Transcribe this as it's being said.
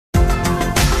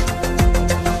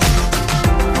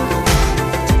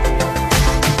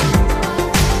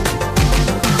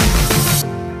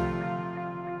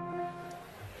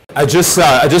I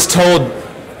just told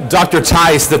Dr.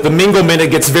 Tice that the mingle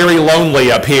minute gets very lonely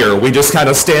up here. We just kind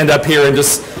of stand up here and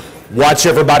just watch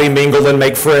everybody mingle and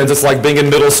make friends. It's like being in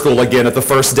middle school again at the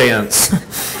first dance.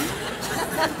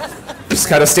 Just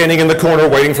kind of standing in the corner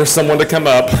waiting for someone to come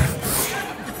up.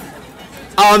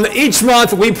 Each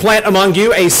month we plant among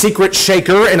you a secret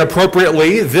shaker, and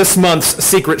appropriately this month's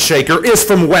secret shaker is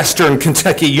from Western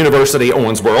Kentucky University,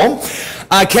 Owensboro.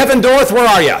 Kevin Dorth, where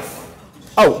are you?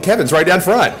 Oh, Kevin's right down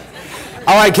front.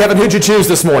 All right, Kevin, who'd you choose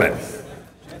this morning?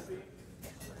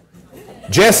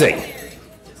 Jesse.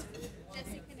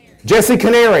 Jesse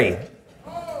Canary.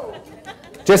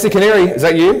 Jesse Canary, is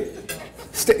that you?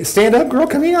 Stand up, girl,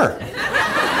 come here. Look at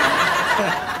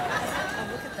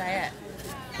that.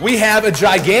 We have a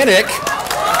gigantic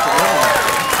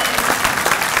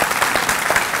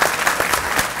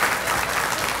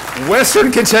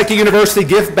Western Kentucky University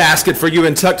gift basket for you,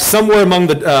 and tucked somewhere among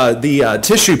the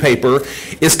tissue paper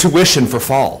is tuition for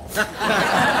fall.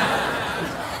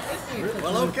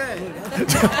 Well, okay.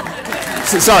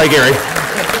 Sorry, Gary.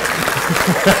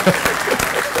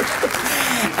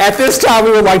 At this time,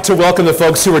 we would like to welcome the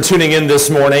folks who are tuning in this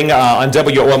morning on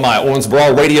WOMI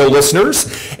Owensboro radio listeners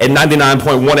at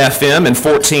 99.1 FM and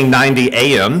 1490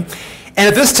 AM. And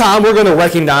at this time, we're going to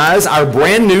recognize our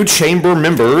brand new chamber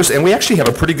members, and we actually have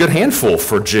a pretty good handful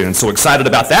for June, so excited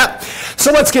about that.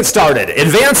 So let's get started.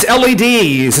 Advanced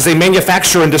LEDs is a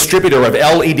manufacturer and distributor of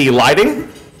LED lighting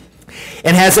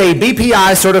and has a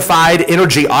BPI certified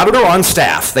energy auditor on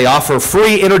staff. They offer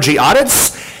free energy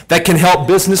audits that can help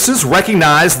businesses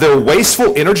recognize their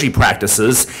wasteful energy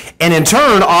practices and in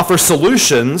turn offer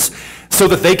solutions so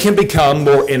that they can become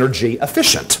more energy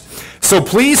efficient. So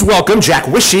please welcome Jack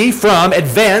Wishy from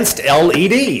Advanced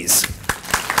LEDs.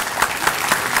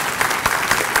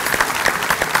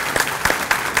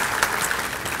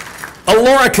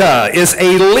 Alorica is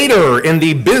a leader in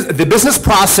the business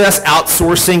process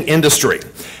outsourcing industry.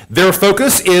 Their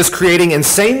focus is creating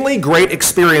insanely great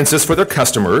experiences for their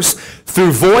customers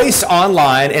through voice,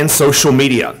 online, and social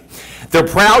media. They're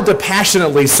proud to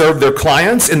passionately serve their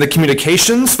clients in the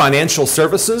communications, financial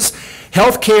services,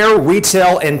 healthcare,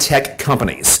 retail, and tech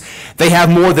companies. They have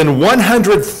more than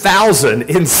 100,000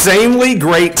 insanely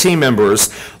great team members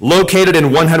located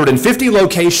in 150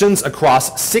 locations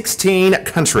across 16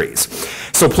 countries.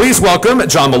 So please welcome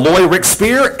John Malloy, Rick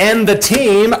Spear, and the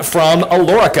team from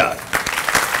Alorica.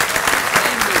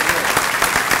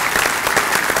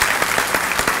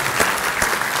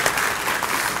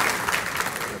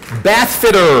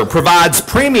 Bathfitter provides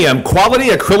premium quality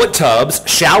acrylic tubs,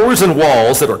 showers, and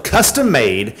walls that are custom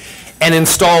made and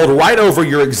installed right over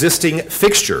your existing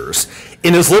fixtures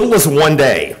in as little as 1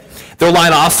 day. Their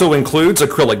line also includes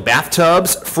acrylic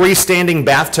bathtubs, freestanding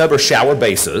bathtub or shower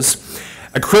bases,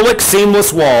 acrylic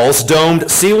seamless walls, domed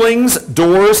ceilings,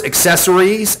 doors,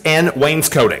 accessories, and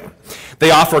wainscoting. They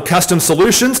offer custom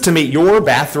solutions to meet your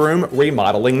bathroom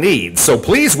remodeling needs. So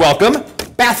please welcome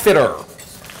Bathfitter.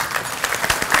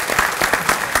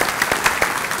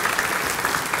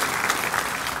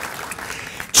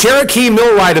 Cherokee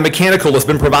Millwright and Mechanical has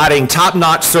been providing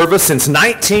top-notch service since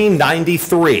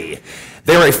 1993.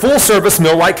 They're a full-service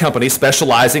millwright company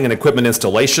specializing in equipment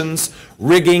installations,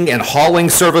 rigging and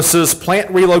hauling services, plant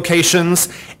relocations,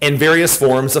 and various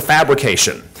forms of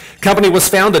fabrication. The company was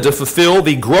founded to fulfill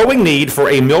the growing need for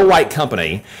a millwright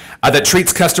company that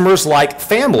treats customers like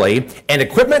family and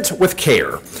equipment with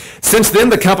care. Since then,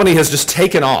 the company has just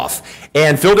taken off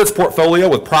and filled its portfolio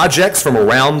with projects from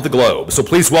around the globe. So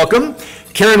please welcome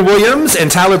Karen Williams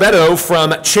and Tyler Beto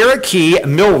from Cherokee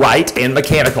Millwright and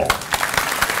Mechanical.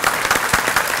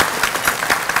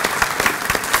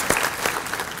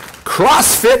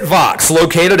 CrossFit Vox,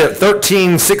 located at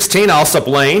 1316 Alsop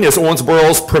Lane, is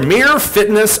Owensboro's premier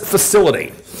fitness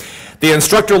facility. The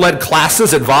instructor-led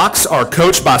classes at Vox are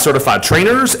coached by certified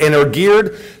trainers and are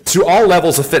geared to all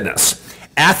levels of fitness.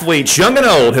 Athletes, young and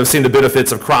old, have seen the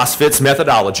benefits of CrossFit's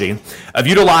methodology of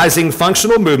utilizing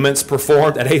functional movements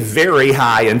performed at a very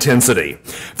high intensity.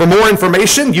 For more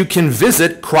information, you can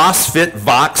visit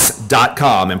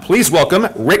CrossFitVox.com. And please welcome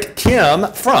Rick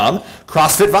Kim from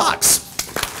CrossFit Vox.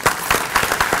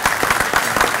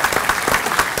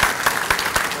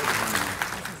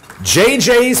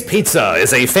 JJ's Pizza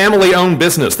is a family-owned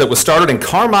business that was started in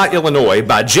Carmine, Illinois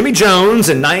by Jimmy Jones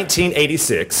in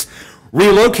 1986,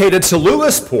 relocated to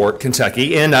Lewisport,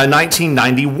 Kentucky in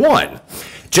 1991.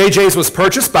 JJ's was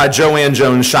purchased by Joanne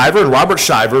Jones Shiver and Robert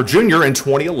Shiver Jr. in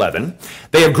 2011.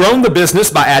 They have grown the business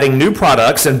by adding new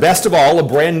products and, best of all, a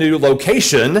brand new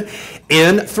location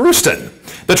in Rooster.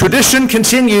 The tradition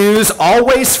continues,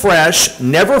 always fresh,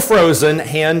 never frozen,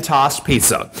 hand-tossed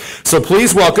pizza. So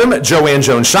please welcome Joanne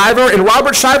Jones Shiver and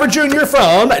Robert Shiver Jr.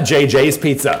 from JJ's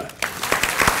Pizza.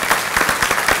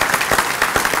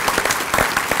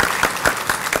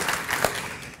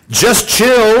 Just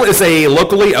Chill is a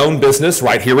locally owned business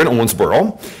right here in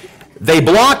Owensboro. They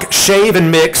block, shave,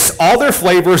 and mix all their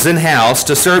flavors in-house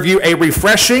to serve you a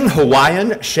refreshing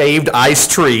Hawaiian shaved ice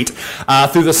treat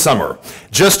through the summer.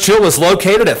 Just Chill is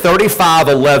located at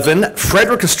 3511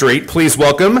 Frederica Street. Please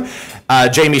welcome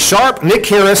Jamie Sharp, Nick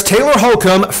Harris, Taylor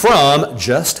Holcomb from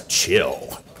Just Chill.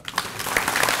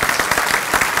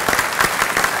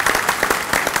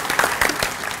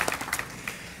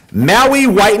 Maui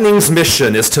Whitening's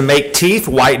mission is to make teeth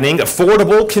whitening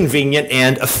affordable, convenient,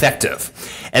 and effective.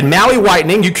 At Maui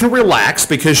Whitening, you can relax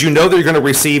because you know that you're going to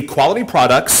receive quality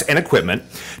products and equipment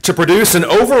to produce an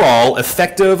overall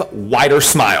effective, whiter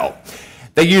smile.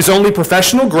 They use only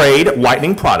professional-grade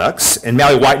whitening products, and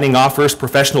Maui Whitening offers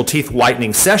professional teeth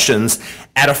whitening sessions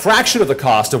at a fraction of the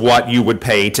cost of what you would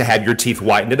pay to have your teeth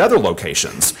whitened at other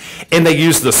locations. And they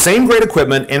use the same great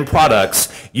equipment and products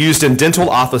used in dental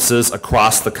offices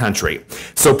across the country.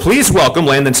 So please welcome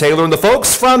Landon Taylor and the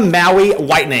folks from Maui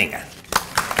Whitening.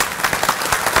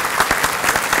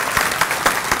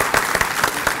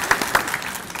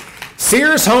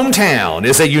 Sears Hometown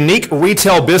is a unique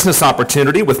retail business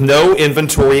opportunity with no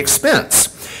inventory expense.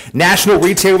 National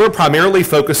retailer primarily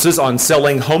focuses on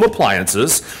selling home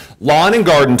appliances, lawn and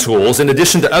garden tools, in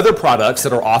addition to other products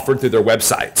that are offered through their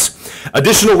websites.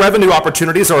 Additional revenue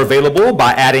opportunities are available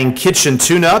by adding kitchen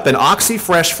tune-up and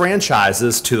OxyFresh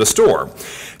franchises to the store.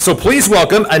 So please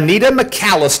welcome Anita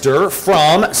McAllister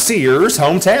from Sears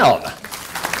Hometown.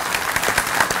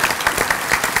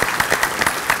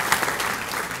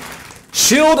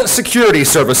 Shield Security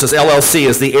Services, LLC,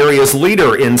 is the area's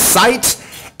leader in site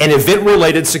and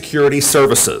event-related security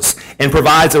services and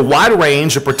provides a wide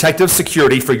range of protective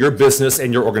security for your business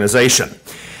and your organization.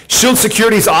 Shield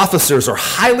Security's officers are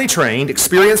highly trained,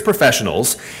 experienced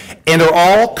professionals and are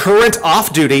all current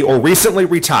off-duty or recently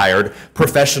retired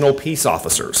professional peace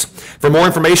officers. For more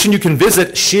information, you can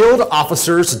visit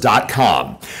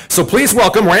shieldofficers.com. So please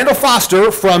welcome Randall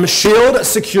Foster from Shield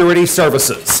Security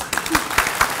Services.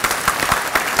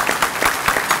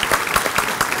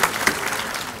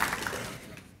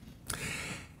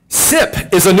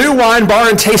 Sip is a new wine bar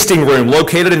and tasting room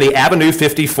located in the Avenue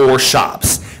 54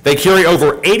 shops. They carry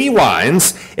over 80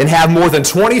 wines and have more than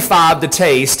 25 to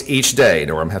taste each day.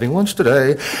 Know where I'm having lunch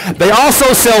today. They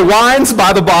also sell wines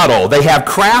by the bottle. They have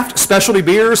craft, specialty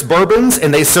beers, bourbons,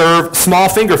 and they serve small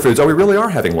finger foods. Oh, we really are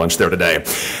having lunch there today.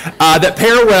 That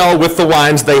pair well with the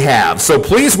wines they have. So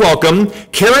please welcome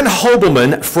Karen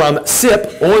Hobelman from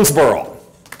Sip Owensboro.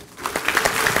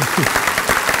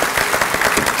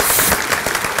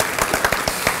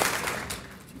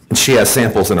 She has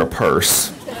samples in her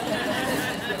purse.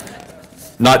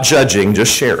 Not judging,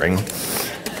 just sharing.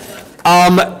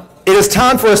 It is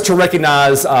time for us to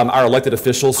recognize our elected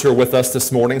officials who are with us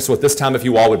this morning. So at this time, if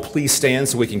you all would please stand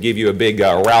so we can give you a big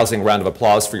rousing round of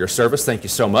applause for your service. Thank you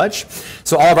so much.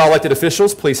 So all of our elected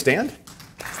officials, please stand.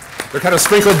 They're kind of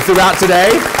sprinkled throughout today.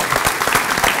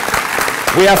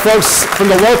 We have folks from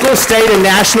the local, state, and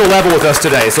national level with us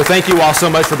today. So thank you all so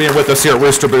much for being with us here at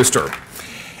Rooster Booster.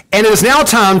 And it is now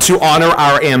time to honor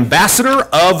our Ambassador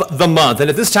of the Month. And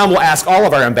at this time, we'll ask all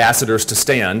of our ambassadors to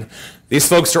stand. These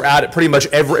folks are out at pretty much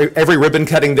every ribbon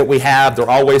cutting that we have. They're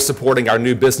always supporting our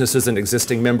new businesses and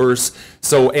existing members.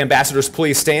 So ambassadors,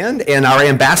 please stand. And our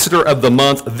Ambassador of the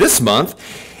Month this month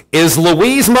is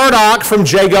Louise Murdoch from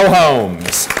Jago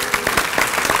Homes.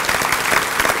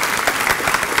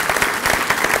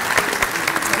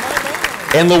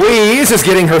 And Louise is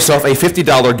getting herself a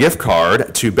 $50 gift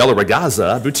card to Bella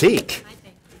Ragazza Boutique.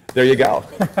 There you go.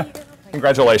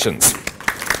 Congratulations.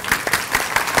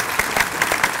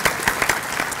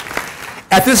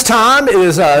 At this time, it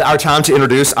is our time to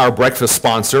introduce our breakfast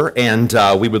sponsor, and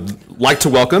we would like to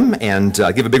welcome and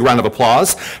give a big round of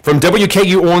applause from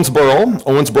WKU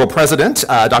Owensboro President,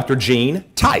 Dr. Jean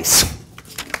Tice.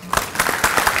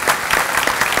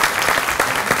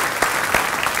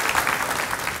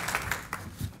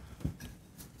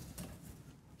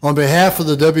 On behalf of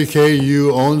the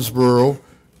WKU Owensboro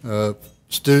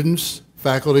students,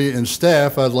 faculty, and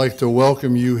staff, I'd like to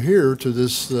welcome you here to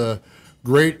this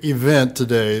great event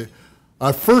today.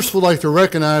 I first would like to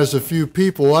recognize a few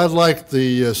people. I'd like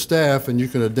the staff, and you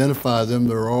can identify them,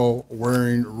 they're all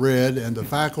wearing red, and the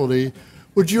faculty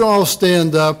Would you all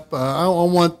stand up? I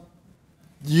want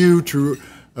you to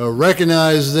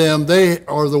recognize them. They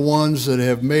are the ones that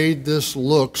have made this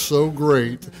look so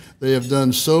great. They have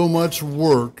done so much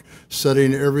work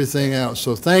setting everything out.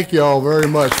 So thank you all very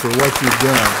much for what you've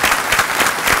done.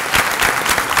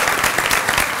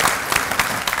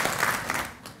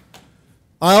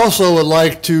 I also would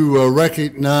like to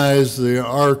recognize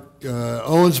our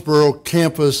Owensboro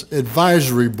Campus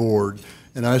Advisory Board,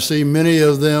 and I see many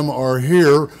of them are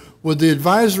here. Would the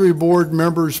advisory board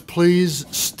members please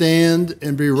stand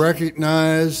and be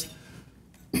recognized?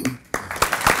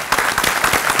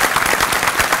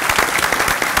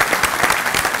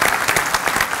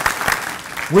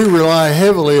 We rely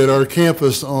heavily at our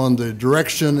campus on the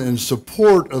direction and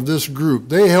support of this group.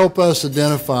 They help us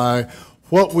identify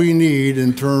what we need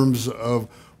in terms of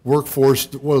workforce,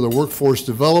 what are the workforce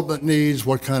development needs,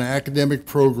 what kind of academic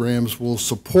programs will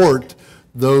support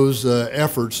those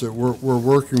efforts that we're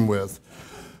working with.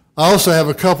 I also have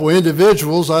a couple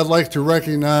individuals. I'd like to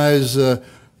recognize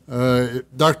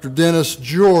Dr. Dennis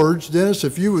George. Dennis,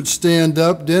 if you would stand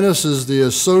up. Dennis is the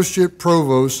Associate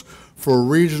Provost for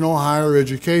Regional Higher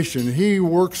Education. He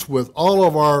works with all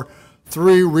of our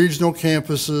 3 regional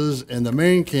campuses and the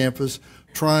main campus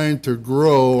trying to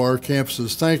grow our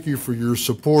campuses. Thank you for your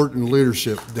support and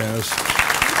leadership, Dennis.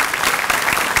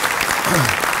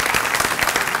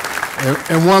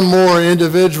 And one more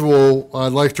individual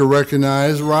I'd like to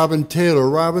recognize, Robin Taylor.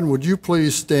 Robin, would you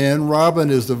please stand?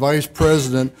 Robin is the Vice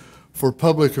President for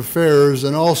Public Affairs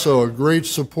and also a great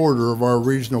supporter of our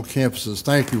regional campuses.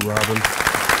 Thank you, Robin.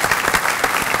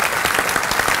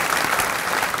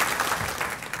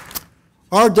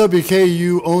 Our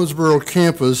WKU Owensboro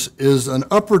campus is an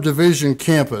upper division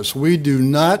campus. We do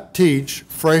not teach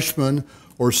freshman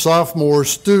or sophomore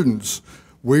students.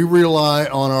 We rely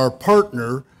on our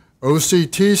partner,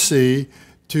 OCTC,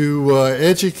 to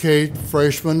educate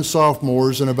freshmen and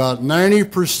sophomores, and about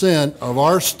 90% of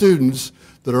our students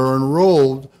that are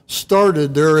enrolled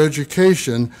started their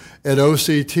education at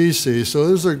OCTC. So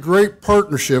there's a great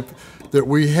partnership that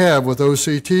we have with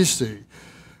OCTC.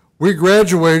 We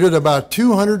graduated about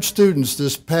 200 students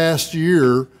this past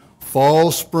year,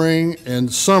 fall, spring,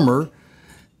 and summer.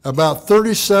 About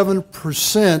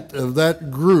 37% of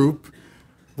that group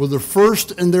were the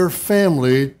first in their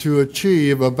family to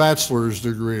achieve a bachelor's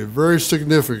degree, very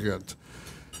significant.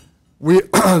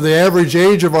 The average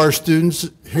age of our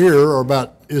students here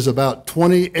is about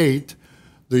 28.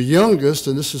 The youngest,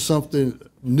 and this is something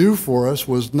new for us,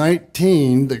 was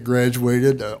 19 that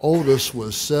graduated. The oldest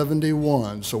was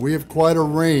 71. So we have quite a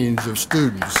range of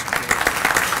students.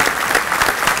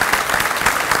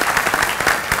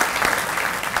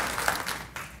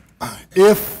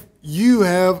 If you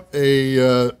have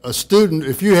a student,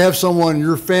 if you have someone in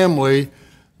your family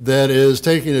that is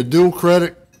taking a dual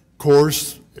credit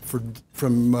course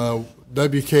from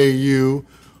WKU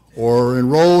or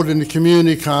enrolled in the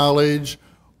community college,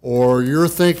 or you're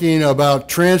thinking about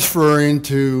transferring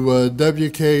to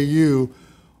WKU,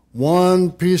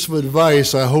 one piece of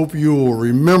advice I hope you will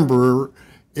remember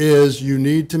is you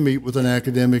need to meet with an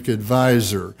academic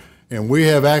advisor. And we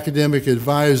have academic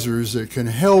advisors that can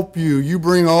help you. You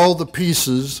bring all the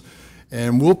pieces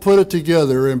and we'll put it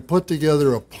together and put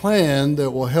together a plan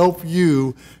that will help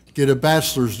you get a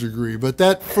bachelor's degree. But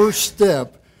that first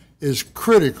step is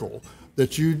critical,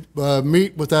 that you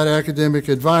meet with that academic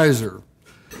advisor.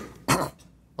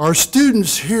 Our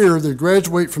students here that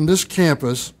graduate from this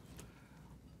campus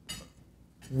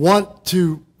want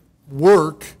to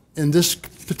work in this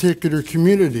particular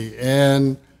community,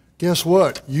 and guess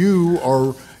what? You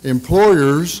are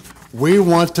employers. We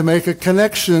want to make a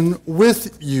connection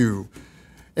with you.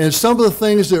 And some of the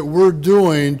things that we're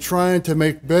doing, trying to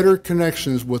make better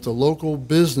connections with the local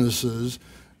businesses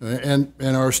and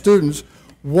our students,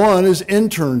 one is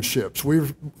internships.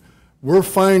 We're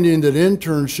finding that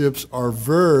internships are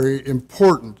very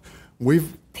important.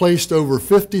 We've placed over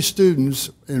 50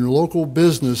 students in local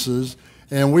businesses,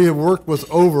 and we have worked with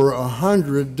over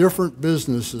 100 different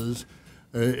businesses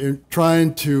in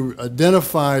trying to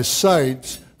identify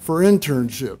sites for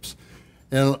internships.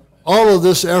 And all of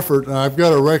this effort, and I've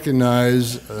got to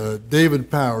recognize David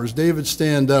Powers. David,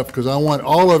 stand up, because I want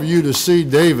all of you to see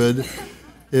David.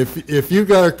 If you've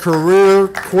got a career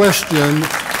question,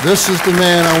 this is the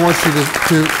man I want you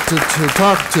to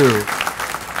talk to.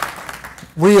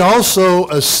 We also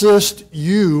assist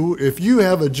you. If you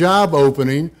have a job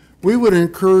opening, we would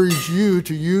encourage you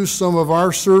to use some of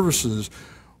our services.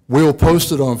 We'll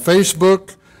post it on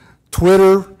Facebook,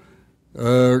 Twitter,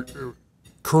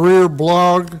 career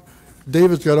blog.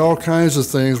 David's got all kinds of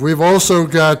things. We've also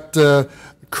got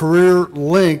Career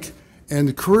Link, And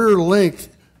the Career Link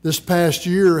this past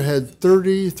year had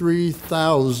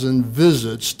 33,000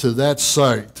 visits to that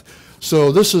site.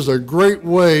 So this is a great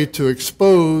way to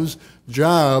expose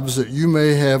jobs that you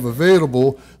may have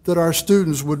available that our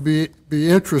students would be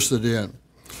interested in.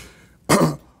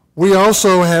 We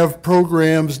also have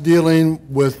programs dealing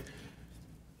with,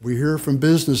 we hear from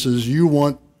businesses, you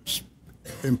want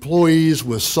employees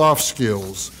with soft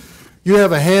skills. You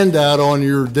have a handout on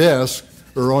your desk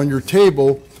or on your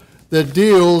table that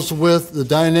deals with the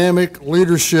Dynamic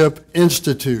Leadership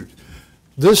Institute.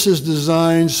 This is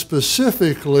designed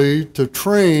specifically to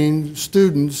train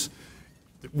students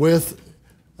with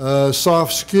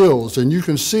soft skills, and you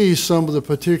can see some of the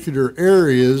particular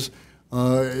areas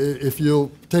if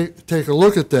you'll take a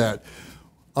look at that.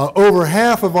 Over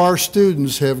half of our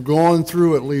students have gone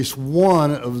through at least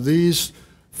one of these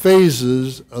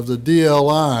phases of the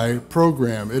DLI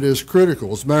program. It is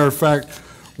critical. As a matter of fact,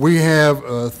 we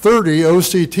have 30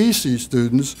 OCTC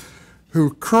students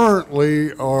who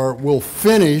currently will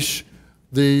finish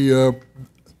the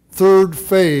third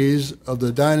phase of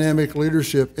the Dynamic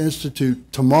Leadership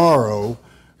Institute tomorrow,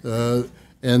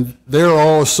 and they're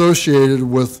all associated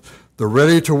with the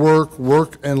Ready to Work,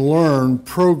 Work and Learn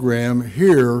program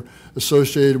here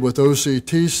associated with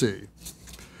OCTC.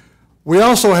 We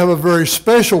also have a very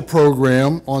special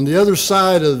program. On the other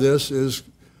side of this is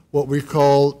what we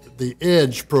call the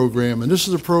EDGE program, and this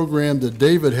is a program that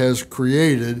David has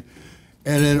created.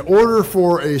 And in order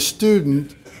for a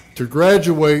student to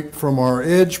graduate from our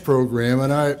EDGE program,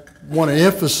 and I want to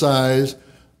emphasize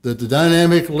that the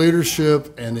Dynamic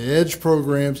Leadership and the EDGE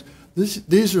programs,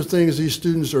 these are things these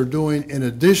students are doing in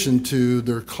addition to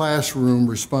their classroom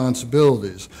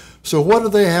responsibilities. So what do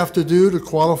they have to do to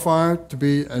qualify to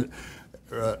be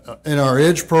in our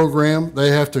EDGE program?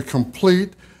 They have to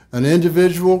complete an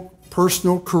individual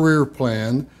personal career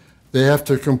plan. They have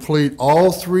to complete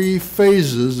all 3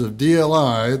 phases of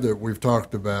DLI that we've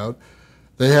talked about.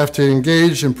 They have to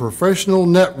engage in professional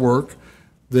network,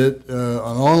 that an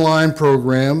online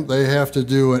program. They have to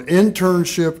do an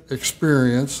internship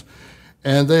experience,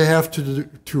 and they have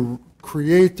to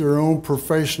create their own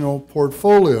professional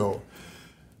portfolio.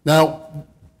 Now,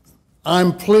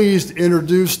 I'm pleased to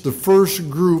introduce the first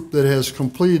group that has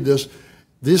completed this.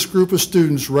 This group of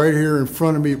students right here in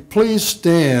front of me, please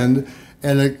stand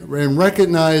and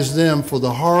recognize them for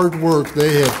the hard work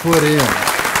they have put in.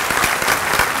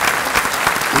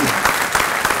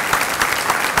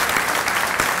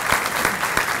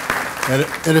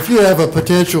 And if you have a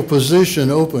potential position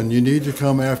open, you need to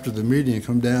come after the meeting and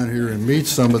come down here and meet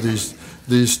some of these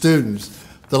students.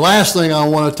 The last thing I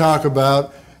want to talk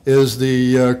about is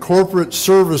the corporate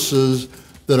services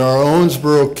that our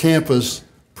Owensboro campus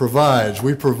provides.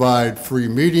 We provide free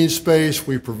meeting space,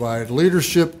 we provide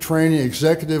leadership training,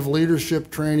 executive leadership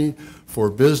training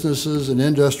for businesses and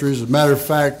industries. As a matter of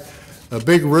fact,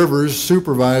 Big River's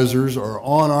supervisors are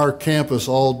on our campus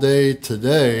all day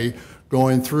today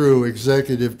going through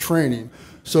executive training.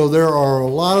 So there are a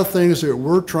lot of things that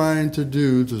we're trying to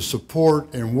do to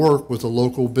support and work with the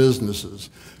local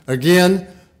businesses. Again,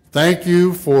 thank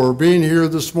you for being here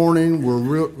this morning.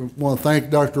 We want to thank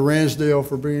Dr. Ransdell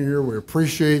for being here. We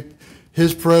appreciate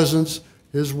his presence,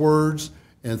 his words,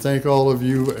 and thank all of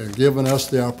you and giving us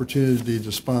the opportunity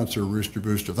to sponsor Rooster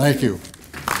Booster. Thank you.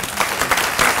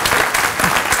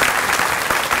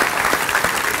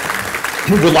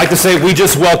 Would like to say we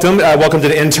just welcomed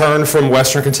an intern from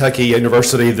Western Kentucky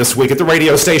University this week at the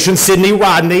radio station, Sydney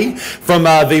Rodney from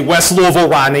the West Louisville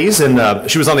Rodneys, and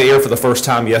she was on the air for the first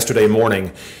time yesterday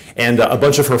morning. And a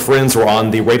bunch of her friends were on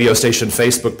the radio station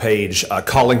Facebook page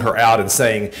calling her out and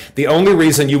saying, the only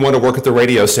reason you want to work at the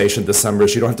radio station this summer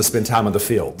is you don't have to spend time in the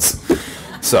fields.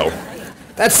 So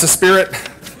that's the spirit.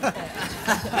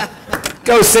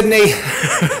 Go, Sydney.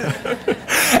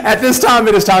 At this time,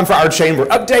 it is time for our chamber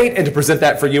update, and to present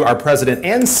that for you, our president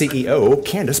and CEO,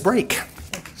 Candace Brake.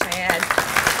 Chad.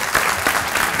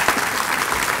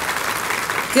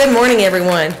 Good morning,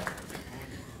 everyone.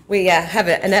 We have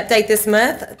an update this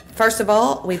month. First of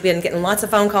all, we've been getting lots of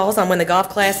phone calls on when the Golf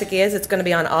Classic is. It's going to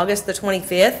be on August the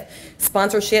 25th.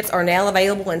 Sponsorships are now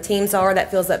available, and teams are. That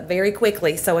fills up very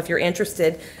quickly, so if you're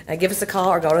interested, give us a call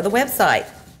or go to the website.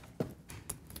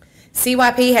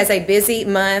 CYP has a busy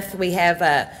month. We have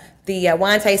the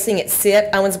wine tasting at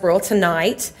SIP Owensboro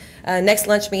tonight. Next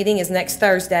lunch meeting is next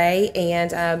Thursday,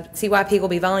 and CYP will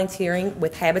be volunteering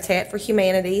with Habitat for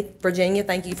Humanity. Virginia,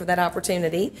 thank you for that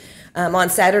opportunity. On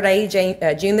Saturday,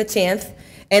 June the 10th,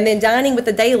 and then dining with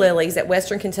the Daylilies at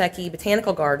Western Kentucky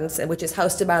Botanical Gardens, which is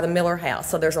hosted by the Miller House.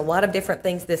 So there's a lot of different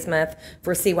things this month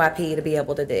for CYP to be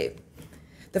able to do.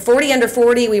 The 40 under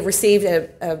 40, we've received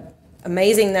a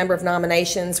amazing number of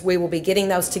nominations. We will be getting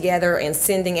those together and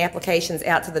sending applications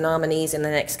out to the nominees in the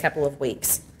next couple of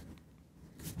weeks.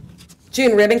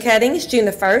 June ribbon cuttings, June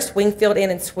the 1st, Wingfield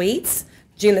Inn and Suites.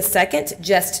 June the 2nd,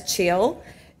 Just Chill.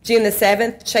 June the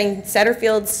 7th, Shane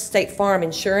Satterfield State Farm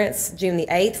Insurance. June the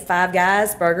 8th, Five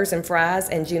Guys Burgers and Fries.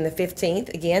 And June the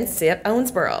 15th, again, SIP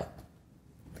Owensboro.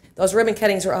 Those ribbon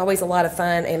cuttings are always a lot of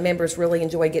fun, and members really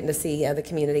enjoy getting to see the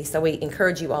community, so we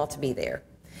encourage you all to be there.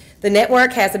 The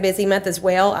network has a busy month as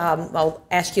well. I'll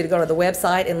ask you to go to the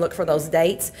website and look for those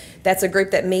dates. That's a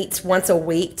group that meets once a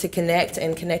week to connect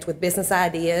with business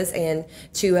ideas and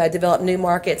to develop new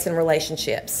markets and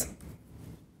relationships.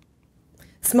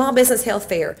 Small Business Health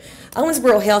Fair.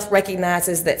 Owensboro Health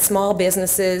recognizes that small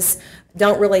businesses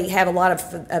don't really have a lot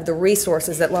of the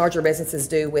resources that larger businesses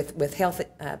do with health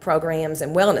programs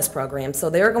and wellness programs. So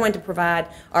they're going to provide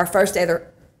our first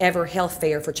ever health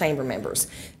fair for chamber members.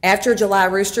 After July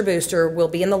Rooster Booster, we'll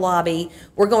be in the lobby.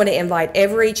 We're going to invite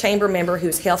every chamber member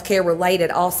who's healthcare related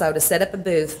also to set up a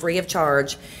booth free of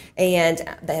charge. And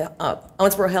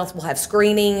Owensboro Health will have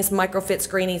screenings, microfit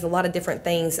screenings, a lot of different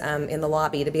things in the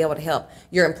lobby to be able to help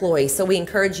your employees. So we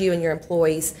encourage you and your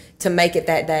employees to make it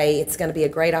that day. It's going to be a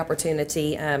great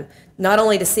opportunity, not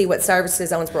only to see what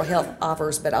services Owensboro Health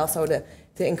offers, but also to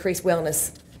increase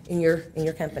wellness in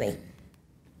your company.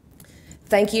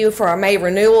 Thank you for our May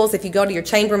renewals. If you go to your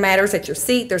chamber matters at your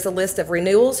seat, there's a list of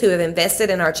renewals who have invested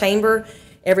in our chamber.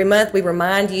 Every month we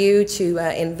remind you to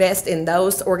invest in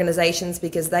those organizations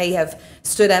because they have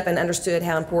stood up and understood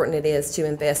how important it is to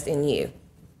invest in you.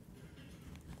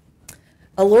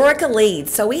 Alorica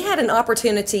Leads. So we had an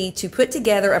opportunity to put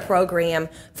together a program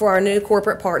for our new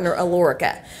corporate partner,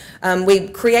 Alorica. We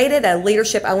created a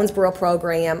Leadership Owensboro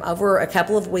program over a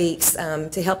couple of weeks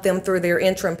to help them through their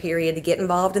interim period to get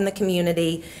involved in the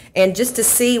community and just to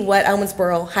see what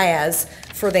Owensboro has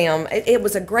for them. It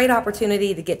was a great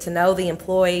opportunity to get to know the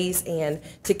employees and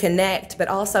to connect, but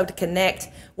also to connect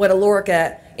what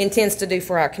Alorica intends to do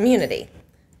for our community.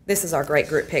 This is our great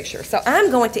group picture. So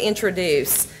I'm going to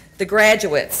introduce the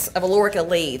graduates of Alorica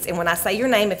Leads. And when I say your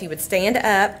name, if you would stand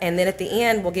up, and then at the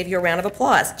end, we'll give you a round of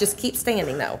applause. Just keep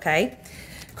standing though, okay?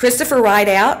 Christopher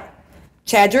Rideout,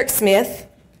 Chadrick Smith,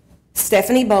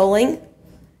 Stephanie Bowling,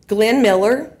 Glenn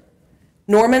Miller,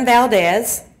 Norman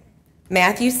Valdez,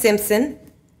 Matthew Simpson,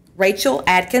 Rachel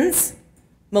Adkins,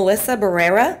 Melissa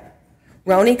Barrera,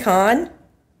 Roni Kahn,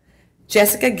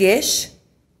 Jessica Gish,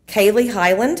 Kaylee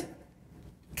Highland,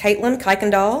 Caitlin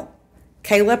Kuykendall,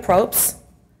 Kayla Probst,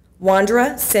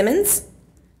 Wandra Simmons,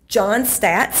 John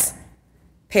Statz,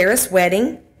 Paris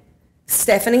Wedding,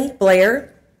 Stephanie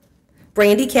Blair,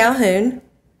 Brandy Calhoun,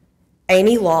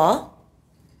 Amy Law,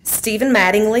 Stephen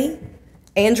Mattingly,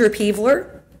 Andrew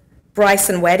Peevler,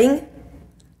 Bryson Wedding,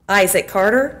 Isaac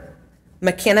Carter,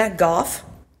 McKenna Goff,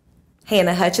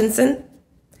 Hannah Hutchinson,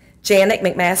 Janet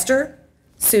McMaster,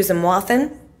 Susan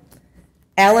Wathen,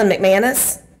 Alan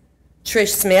McManus,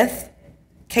 Trish Smith,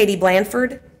 Katie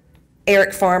Blanford,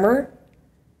 Eric Farmer,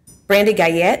 Brandy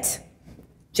Gayette,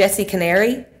 Jesse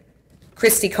Canary,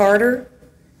 Christy Carter,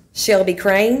 Shelby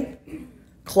Crane,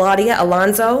 Claudia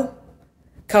Alonzo,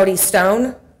 Cody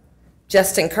Stone,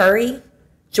 Justin Curry,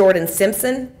 Jordan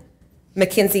Simpson,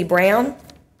 Mackenzie Brown,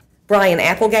 Brian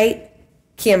Applegate,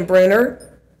 Kim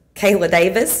Bruner, Kayla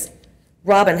Davis,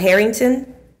 Robin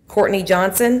Harrington, Courtney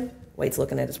Johnson, Wade's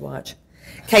looking at his watch,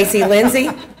 Casey Lindsay,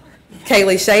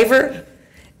 Kaylee Shaver,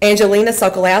 Angelina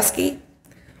Sokolowski,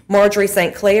 Marjorie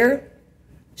St. Clair,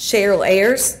 Cheryl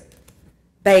Ayers,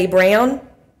 Bay Brown,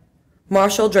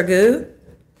 Marshall Dragoo,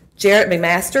 Jarrett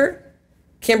McMaster,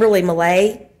 Kimberly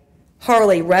Millay,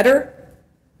 Harley Rudder,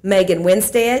 Megan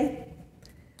Winstead,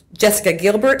 Jessica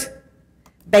Gilbert,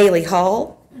 Bailey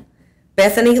Hall,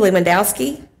 Bethany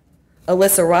Lewandowski,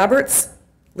 Alyssa Roberts,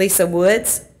 Lisa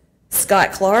Woods,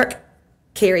 Scott Clark,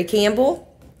 Carrie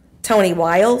Campbell, Tony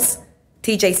Wiles,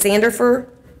 TJ Sandifer,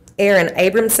 Aaron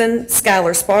Abramson,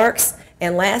 Skylar Sparks,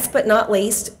 and last but not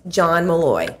least, John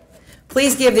Malloy.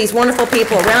 Please give these wonderful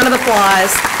people a round of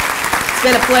applause. It's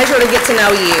been a pleasure to get to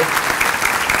know you.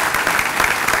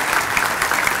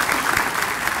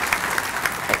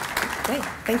 Okay,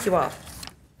 thank you all.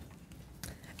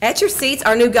 At your seats,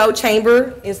 our new Go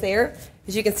Chamber is there.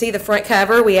 As you can see, the front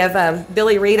cover, we have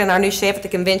Billy Reed and our new chef at the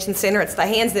Convention Center. It's the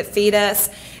hands that feed us.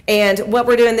 And what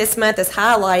we're doing this month is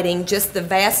highlighting just the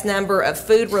vast number of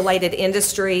food-related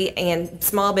industry and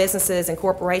small businesses and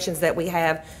corporations that we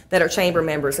have that are chamber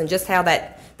members, and just how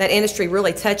that industry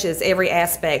really touches every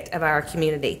aspect of our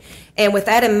community. And with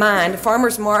that in mind,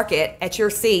 Farmers Market, at your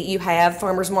seat, you have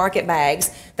Farmers Market bags.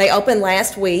 They opened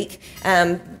last week.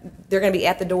 They're going to be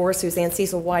at the door. Suzanne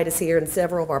Cecil White is here, and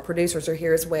several of our producers are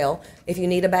here as well. If you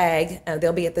need a bag,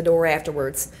 they'll be at the door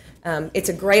afterwards. It's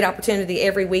a great opportunity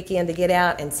every weekend to get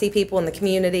out and see people in the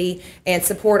community and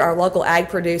support our local ag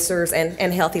producers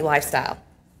and healthy lifestyle.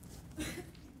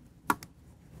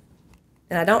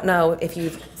 And I don't know if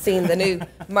you've seen the new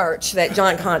merch that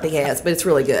John Conte has, but it's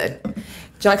really good.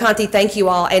 John Conte, thank you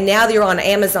all. And now you're on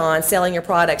Amazon selling your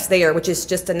products there, which is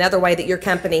just another way that your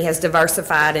company has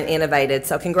diversified and innovated.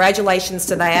 So congratulations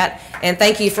to that, and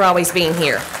thank you for always being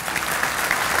here.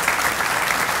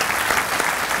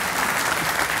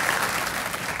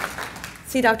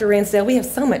 See, Dr. Ransdell, we have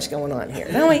so much going on here,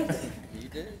 don't we?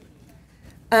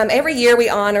 Every year we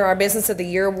honor our Business of the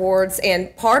Year awards,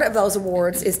 and part of those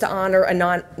awards is to honor a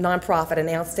nonprofit, an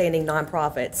outstanding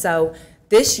nonprofit. So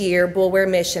this year, Bulwer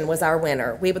Mission was our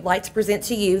winner. We would like to present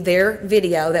to you their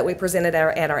video that we presented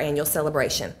at our annual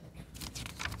celebration.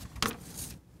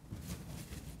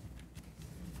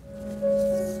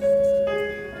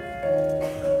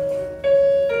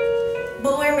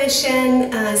 Bulwer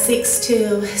Mission seeks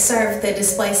to serve the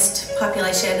displaced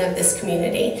population of this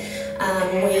community.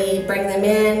 We bring them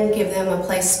in, give them a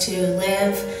place to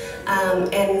live,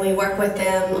 and we work with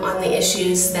them on the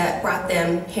issues that brought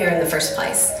them here in the first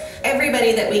place.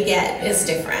 Everybody that we get is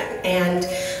different, and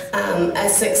a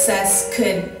success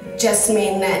could just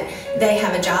mean that they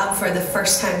have a job for the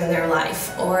first time in their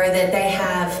life, or that they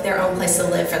have their own place to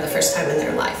live for the first time in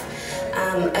their life.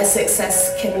 A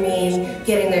success can mean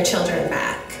getting their children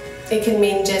back. It can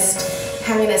mean just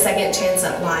having a second chance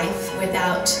at life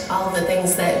without all the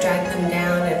things that dragged them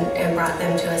down and brought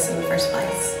them to us in the first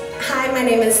place. Hi, my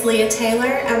name is Leah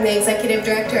Taylor. I'm the Executive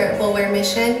Director at Bulwer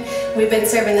Mission. We've been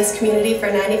serving this community for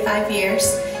 95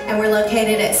 years, and we're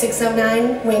located at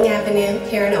 609 Wing Avenue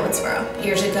here in Owensboro.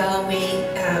 Years ago, we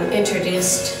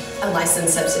introduced a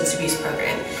licensed substance abuse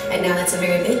program, and now that's a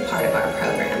very big part of our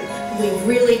program. We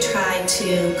really try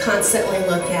to constantly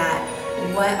look at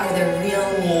what are the real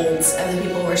needs of the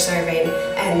people we're serving,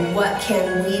 and what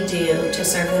can we do to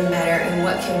serve them better, and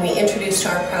what can we introduce to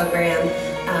our program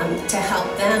to help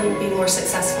them be more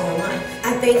successful in life.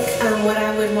 I think what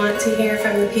I would want to hear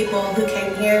from the people who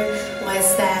came here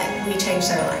was that we changed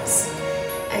their lives,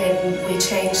 and we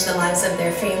changed the lives of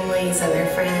their families and their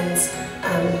friends.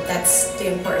 That's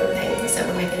the important thing, is that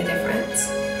we're making a difference.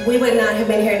 We would not have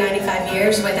been here 95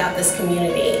 years without this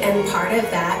community, and part of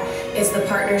that is the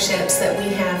partnerships that we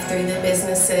have through the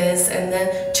businesses and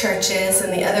the churches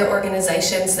and the other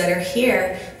organizations that are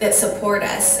here that support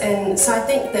us. And so I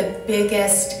think the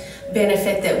biggest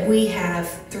benefit that we have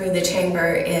through the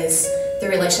Chamber is the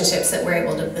relationships that we're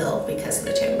able to build because of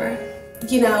the Chamber.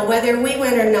 You know, whether we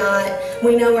win or not,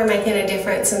 we know we're making a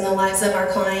difference in the lives of our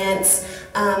clients,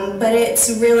 but it's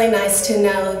really nice to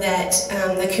know that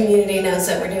the community knows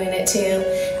that we're doing it too,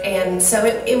 and so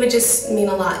it would just mean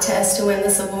a lot to us to win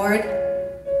this award.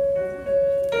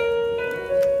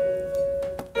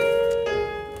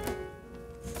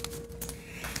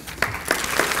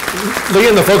 Leah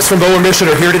and the folks from Bulwer Mission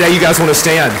are here today. You guys want to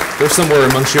stand? They're somewhere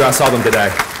amongst you. I saw them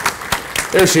today.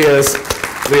 There she is.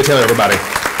 Leah Taylor, everybody.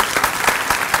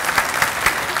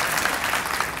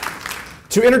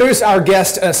 To introduce our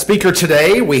guest speaker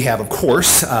today, we have, of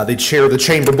course, the chair of the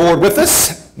Chamber Board with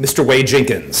us, Mr. Wade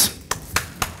Jenkins.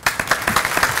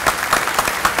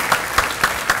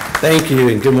 Thank you,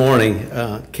 and good morning.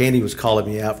 Candy was calling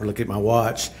me out for looking at my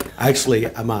watch. Actually,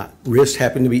 my wrist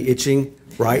happened to be itching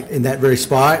right in that very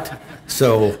spot,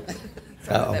 so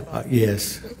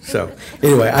yes. So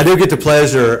anyway, I do get the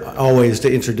pleasure always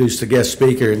to introduce the guest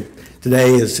speaker, and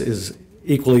today is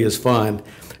equally as fun.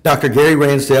 Dr. Gary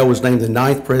Ransdell was named the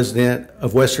 9th president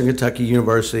of Western Kentucky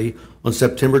University on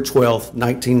September 12,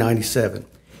 1997.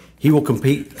 He will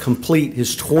complete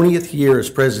his 20th year as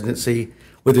presidency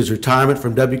with his retirement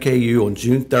from WKU on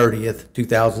June 30th,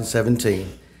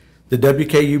 2017. The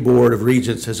WKU Board of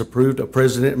Regents has approved a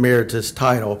President Emeritus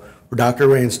title for Dr.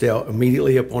 Ransdell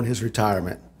immediately upon his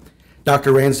retirement.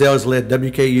 Dr. Ransdell has led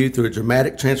WKU through a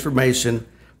dramatic transformation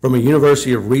from a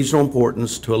university of regional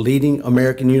importance to a leading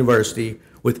American university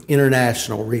with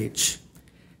international reach.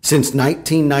 Since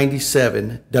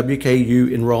 1997,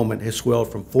 WKU enrollment has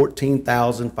swelled from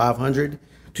 14,500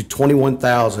 to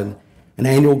 21,000, and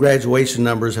annual graduation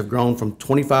numbers have grown from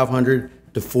 2,500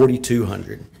 to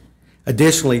 4,200.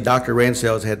 Additionally, Dr.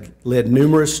 Ransdell has led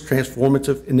numerous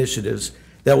transformative initiatives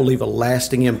that will leave a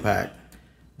lasting impact.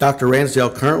 Dr.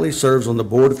 Ransdell currently serves on the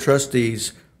Board of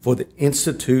Trustees for the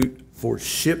Institute for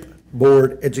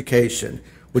Shipboard Education,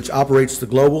 which operates the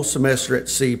Global Semester at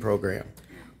Sea program,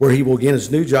 where he will begin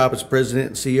his new job as President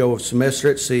and CEO of Semester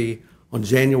at Sea on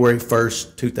January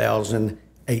 1st,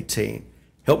 2018.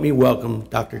 Help me welcome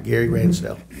Dr. Gary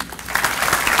Ransdell.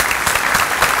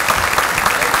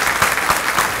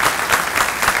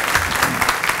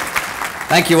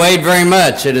 Thank you, Wade, very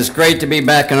much. It is great to be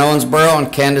back in Owensboro,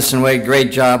 and Candace and Wade,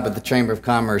 great job with the Chamber of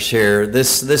Commerce here.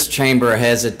 This chamber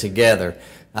has it together.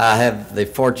 I have the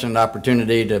fortunate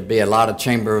opportunity to be at a lot of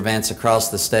chamber events across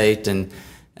the state, and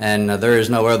there is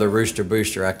no other Rooster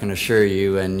booster, I can assure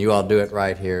you, and you all do it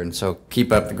right here, and so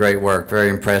keep up the great work. Very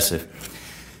impressive.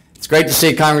 It's great to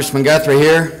see Congressman Guthrie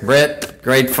here. Brett,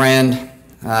 great friend.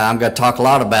 I'm going to talk a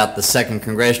lot about the 2nd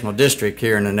Congressional District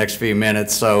here in the next few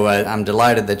minutes, so I'm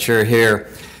delighted that you're here.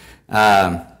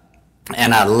 And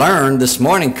I learned this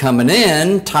morning coming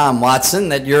in, Tom Watson,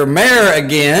 that you're mayor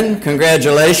again.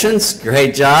 Congratulations.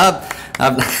 Great job.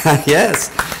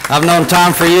 Yes, I've known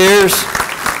Tom for years.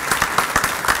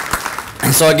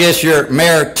 So I guess you're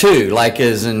mayor 2, like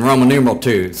is in Roman numeral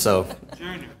 2. So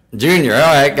Junior. All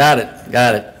right, got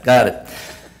it.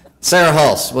 Sarah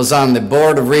Hulse was on the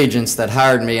Board of Regents that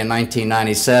hired me in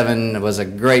 1997. Was a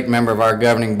great member of our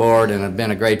governing board and have been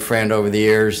a great friend over the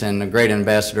years and a great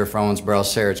ambassador for Owensboro.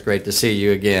 Sarah, it's great to see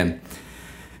you again.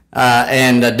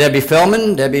 And Debbie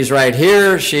Philman. Debbie's right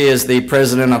here. She is the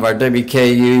president of our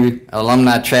WKU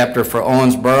alumni chapter for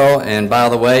Owensboro. And by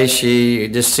the way, you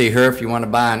just see her if you want to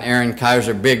buy an Aaron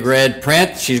Kaiser Big Red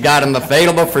print. She's got them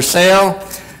available for sale.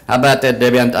 How about that,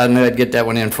 Debbie? I knew I'd get that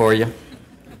one in for you.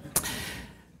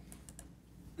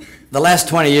 The last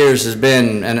 20 years has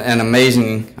been an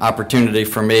amazing opportunity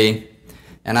for me,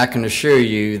 and I can assure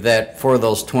you that for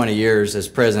those 20 years as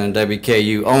president of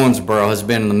WKU, Owensboro has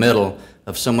been in the middle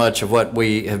of so much of what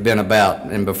we have been about.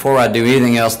 And before I do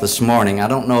anything else this morning, I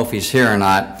don't know if he's here or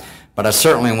not, but I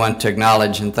certainly want to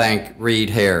acknowledge and thank Reed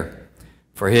Hare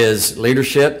for his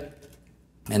leadership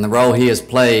and the role he has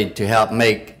played to help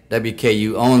make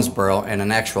WKU Owensboro and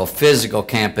an actual physical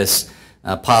campus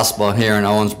possible here in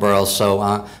Owensboro. So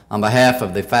on behalf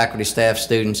of the faculty, staff,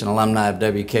 students, and alumni of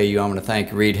WKU, I'm going to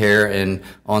thank Reed Hare and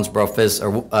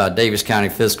Owensboro Davis County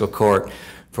Fiscal Court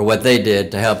for what they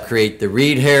did to help create the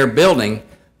Reed Hare building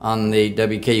on the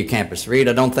WKU campus. Reed,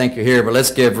 I don't think you're here, but let's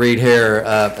give Reed Hare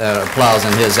applause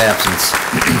in his absence.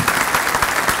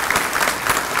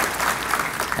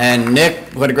 And Nick,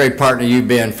 what a great partner you've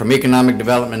been, from economic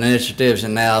development initiatives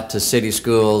and now to city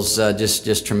schools,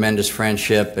 just tremendous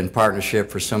friendship and partnership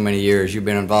for so many years. You've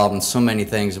been involved in so many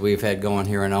things that we've had going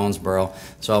here in Owensboro,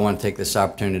 so I want to take this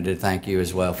opportunity to thank you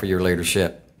as well for your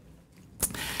leadership.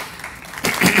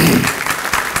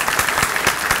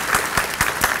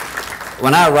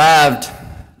 When I arrived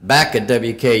back at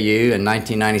WKU in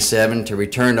 1997 to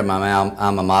return to my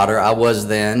alma mater, I was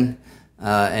then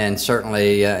and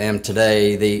certainly am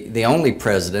today the only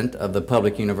president of the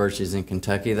public universities in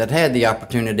Kentucky that had the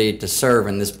opportunity to serve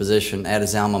in this position at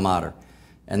his alma mater.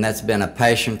 And that's been a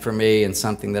passion for me and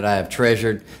something that I have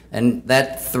treasured. And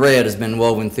that thread has been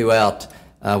woven throughout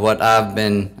what I've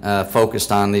been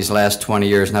focused on these last 20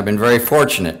 years. And I've been very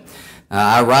fortunate.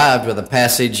 I arrived with the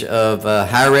passage of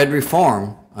higher ed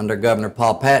reform under Governor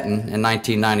Paul Patton in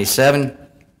 1997.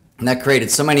 And that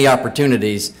created so many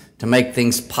opportunities to make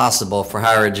things possible for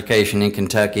higher education in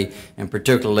Kentucky, and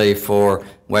particularly for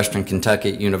Western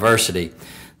Kentucky University.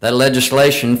 That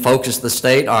legislation focused the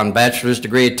state on bachelor's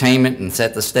degree attainment and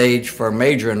set the stage for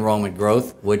major enrollment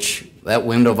growth, which that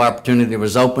window of opportunity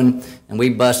was open, and we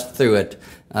bust through it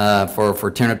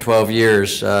for 10 or 12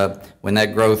 years when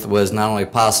that growth was not only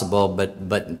possible,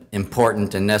 but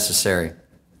important and necessary.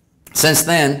 Since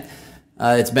then,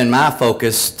 it's been my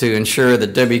focus to ensure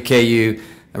that WKU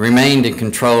remained in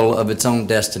control of its own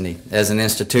destiny as an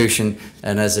institution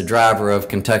and as a driver of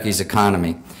Kentucky's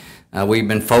economy. We've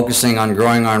been focusing on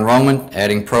growing our enrollment,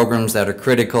 adding programs that are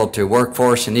critical to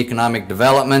workforce and economic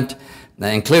development,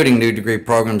 including new degree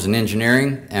programs in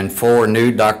engineering and 4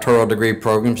 new doctoral degree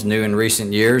programs, new in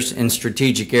recent years, in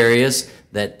strategic areas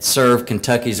that serve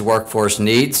Kentucky's workforce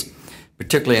needs,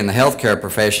 particularly in the healthcare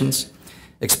professions,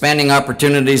 expanding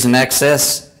opportunities and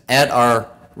access at our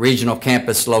regional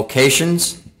campus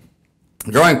locations,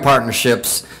 growing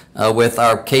partnerships with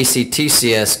our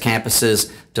KCTCS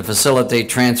campuses to facilitate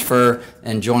transfer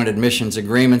and joint admissions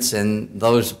agreements, and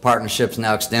those partnerships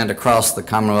now extend across the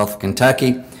Commonwealth of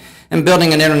Kentucky, and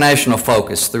building an international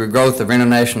focus through growth of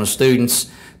international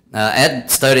students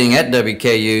studying at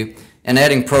WKU, and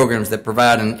adding programs that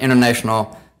provide an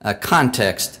international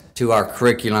context to our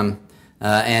curriculum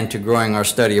and to growing our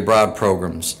study abroad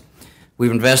programs.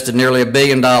 We've invested nearly $1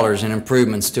 billion in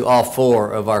improvements to all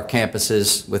 4 of our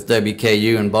campuses with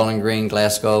WKU in Bowling Green,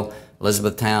 Glasgow,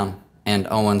 Elizabethtown, and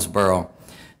Owensboro.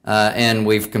 And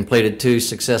we've completed 2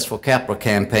 successful capital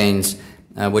campaigns,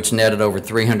 which netted over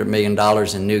 $300 million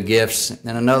in new gifts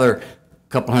and another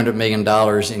couple $100 million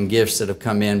in gifts that have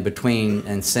come in between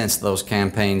and since those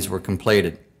campaigns were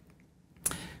completed.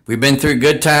 We've been through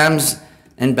good times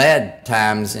and bad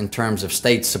times in terms of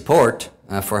state support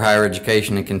for higher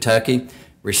education in Kentucky,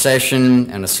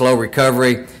 recession and a slow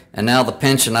recovery, and now the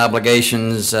pension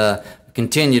obligations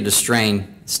continue to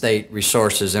strain state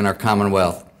resources in our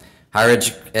Commonwealth. Higher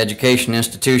education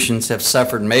institutions have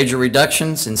suffered major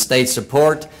reductions in state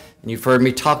support, and you've heard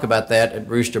me talk about that at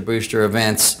Rooster Booster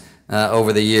events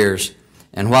over the years.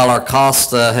 And while our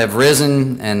costs have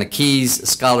risen and the KEYS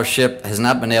scholarship has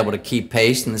not been able to keep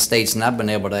pace, and the state's not been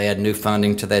able to add new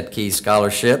funding to that KEYS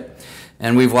scholarship,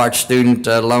 and we've watched student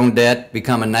loan debt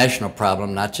become a national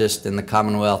problem, not just in the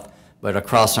Commonwealth, but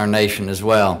across our nation as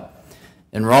well.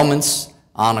 Enrollments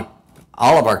on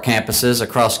all of our campuses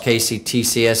across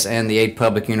KCTCS and the 8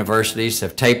 public universities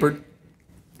have tapered,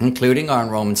 including our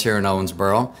enrollments here in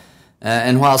Owensboro.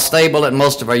 And while stable at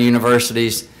most of our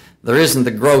universities, there isn't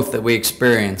the growth that we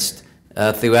experienced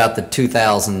throughout the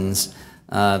 2000s,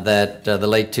 the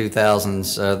late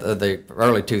 2000s, the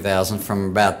early 2000s, from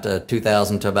about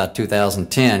 2000 to about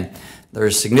 2010. There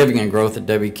is significant growth at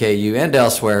WKU and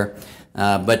elsewhere,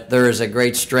 but there is a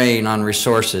great strain on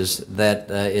resources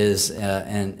that is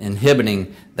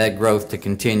inhibiting that growth to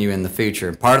continue in the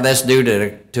future. Part of that's due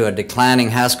to a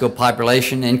declining high school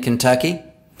population in Kentucky,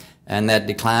 and that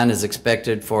decline is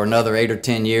expected for another 8 or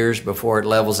 10 years before it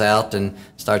levels out and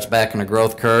starts back in a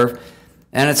growth curve.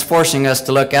 And it's forcing us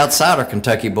to look outside our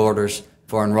Kentucky borders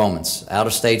for enrollments,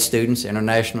 out-of-state students,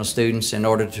 international students, in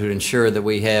order to ensure that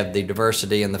we have the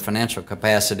diversity and the financial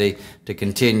capacity to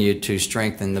continue to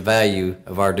strengthen the value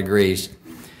of our degrees.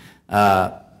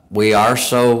 We're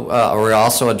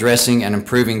also addressing an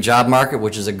improving job market,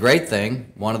 which is a great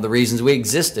thing. One of the reasons we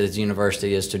existed as a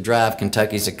university is to drive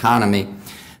Kentucky's economy.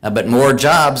 But more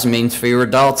jobs means fewer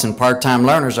adults and part-time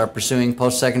learners are pursuing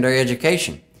post-secondary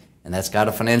education. And that's got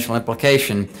a financial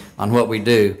implication on what we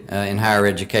do in higher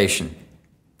education.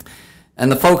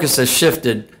 And the focus has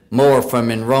shifted more from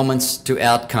enrollments to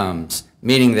outcomes,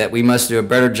 meaning that we must do a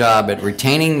better job at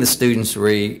retaining the students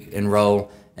we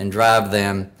enroll and drive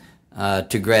them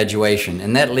to graduation.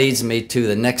 And that leads me to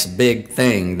the next big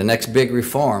thing, the next big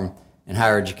reform in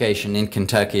higher education in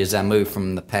Kentucky as I move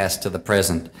from the past to the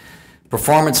present.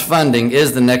 Performance funding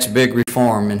is the next big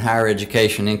reform in higher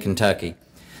education in Kentucky.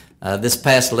 This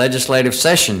past legislative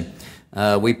session,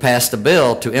 we passed a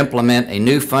bill to implement a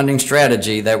new funding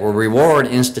strategy that will reward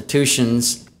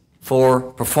institutions for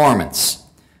performance.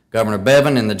 Governor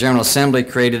Bevin and the General Assembly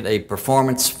created a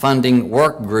performance funding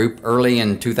work group early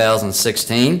in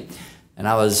 2016, and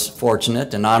I was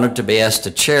fortunate and honored to be asked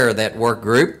to chair that work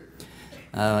group.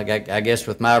 I guess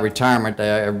with my retirement,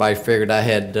 everybody figured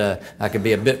I could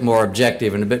be a bit more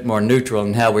objective and a bit more neutral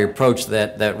in how we approach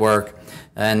that work,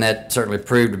 and that certainly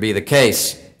proved to be the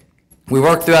case. We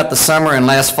worked throughout the summer and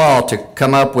last fall to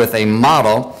come up with a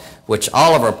model which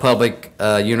all of our public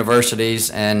universities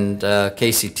and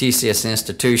KCTCS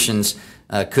institutions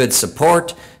could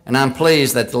support, and I'm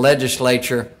pleased that the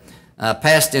legislature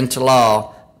passed into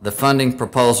law the funding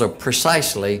proposal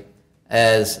precisely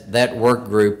as that work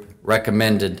group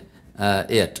recommended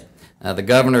it. The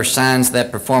governor signs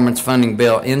that performance funding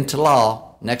bill into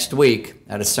law next week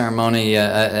at a ceremony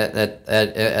at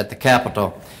the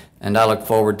Capitol, and I look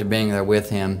forward to being there with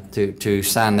him to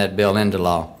sign that bill into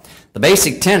law. The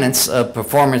basic tenets of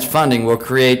performance funding will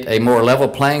create a more level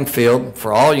playing field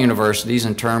for all universities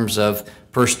in terms of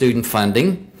per student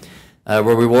funding.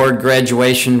 Will reward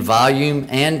graduation volume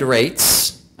and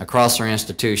rates across our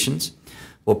institutions.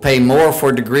 Will pay more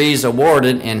for degrees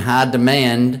awarded in high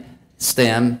demand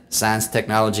STEM, science,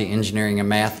 technology, engineering, and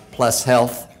math, plus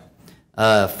health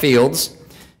fields,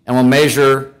 and will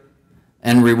measure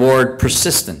and reward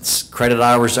persistence, credit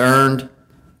hours earned,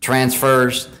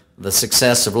 transfers, the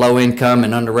success of low-income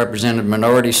and underrepresented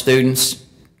minority students,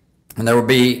 and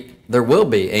there will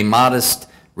be a modest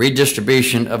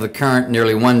redistribution of the current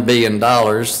nearly $1 billion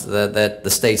that the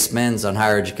state spends on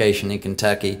higher education in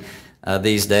Kentucky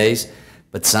these days.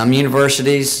 But some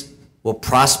universities will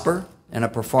prosper in a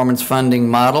performance funding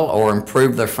model or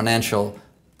improve their financial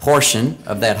portion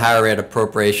of that higher ed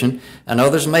appropriation, and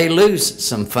others may lose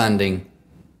some funding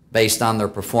based on their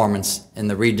performance in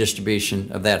the redistribution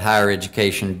of that higher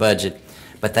education budget.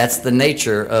 But that's the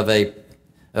nature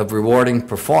of rewarding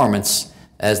performance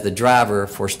as the driver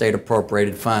for state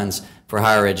appropriated funds for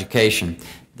higher education.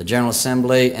 The General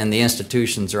Assembly and the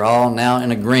institutions are all now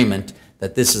in agreement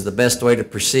that this is the best way to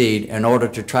proceed in order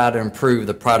to try to improve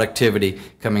the productivity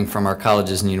coming from our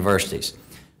colleges and universities.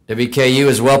 WKU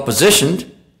is well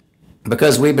positioned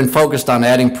because we've been focused on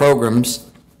adding programs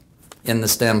in the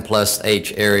STEM plus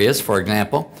H areas, for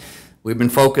example. We've been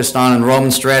focused on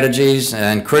enrollment strategies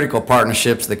and critical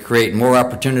partnerships that create more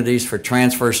opportunities for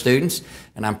transfer students.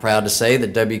 And I'm proud to say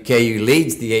that WKU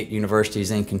leads the 8 universities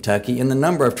in Kentucky in the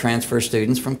number of transfer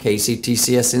students from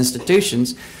KCTCS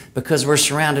institutions, because we're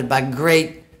surrounded by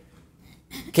great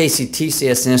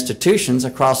KCTCS institutions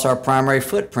across our primary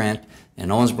footprint in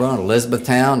Owensboro and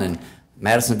Elizabethtown and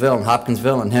Madisonville and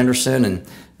Hopkinsville and Henderson. And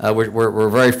we're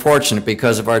very fortunate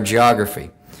because of our geography.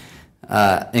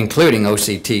 Including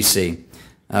OCTC.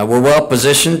 We're well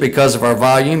positioned because of our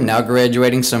volume, now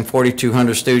graduating some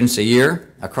 4,200 students a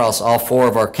year across all 4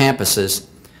 of our campuses.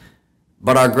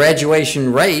 But our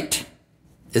graduation rate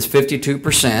is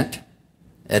 52%.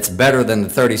 It's better than the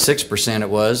 36% it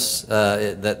was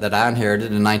that I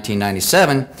inherited in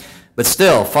 1997, but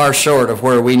still far short of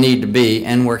where we need to be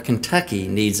and where Kentucky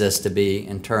needs us to be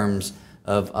in terms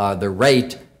of the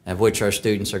rate of which our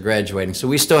students are graduating. So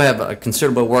we still have a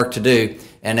considerable work to do,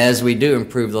 and as we do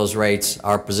improve those rates,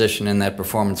 our position in that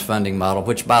performance funding model,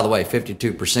 which by the way,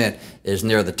 52% is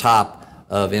near the top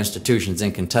of institutions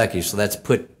in Kentucky, so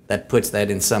that puts that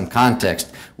in some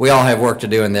context. We all have work to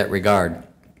do in that regard.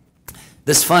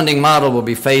 This funding model will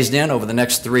be phased in over the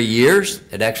next 3 years.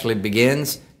 It actually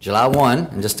begins July 1,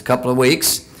 in just a couple of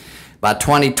weeks. By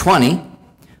 2020,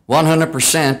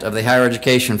 100% of the higher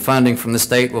education funding from the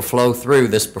state will flow through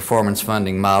this performance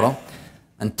funding model.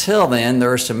 Until then,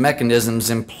 there are some mechanisms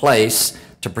in place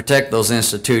to protect those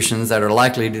institutions that are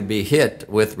likely to be hit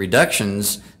with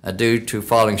reductions due to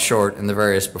falling short in the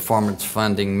various performance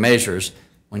funding measures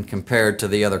when compared to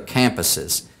the other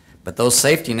campuses. But those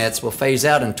safety nets will phase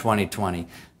out in 2020.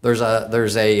 There's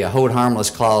a hold harmless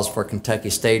clause for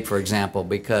Kentucky State, for example,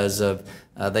 because of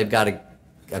they've got to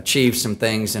achieve some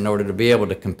things in order to be able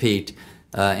to compete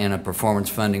in a performance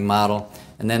funding model.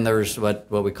 And then there's what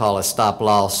we call a stop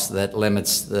loss that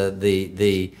limits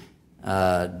the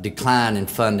decline in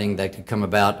funding that could come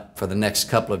about for the next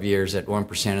couple of years at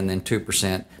 1% and then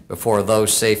 2% before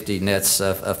those safety nets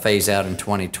phase out in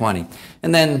 2020.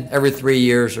 And then every 3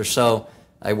 years or so,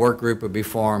 a work group will be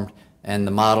formed and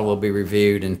the model will be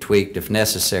reviewed and tweaked if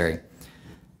necessary.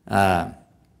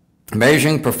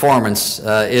 Measuring performance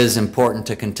is important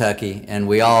to Kentucky, and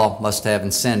we all must have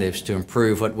incentives to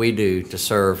improve what we do to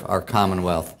serve our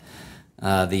Commonwealth.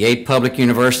 The 8 public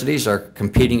universities are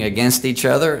competing against each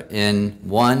other in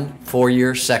one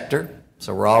 4-year sector,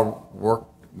 so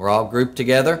we're all grouped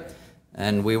together,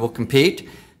 and we will compete,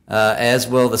 as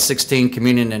will the 16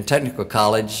 community and technical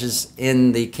colleges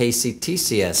in the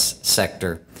KCTCS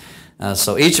sector.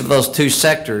 So each of those 2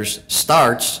 sectors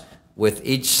starts with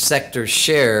each sector's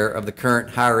share of the current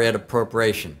higher ed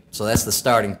appropriation. So that's the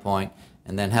starting point,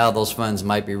 and then how those funds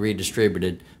might be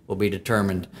redistributed will be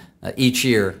determined each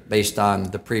year based on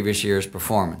the previous year's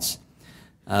performance.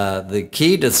 The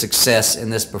key to success in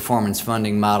this performance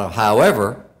funding model,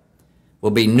 however, will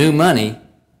be new money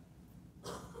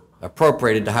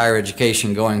appropriated to higher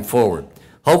education going forward.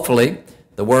 Hopefully,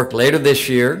 the work later this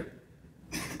year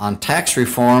on tax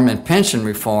reform and pension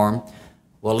reform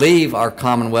will leave our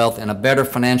Commonwealth in a better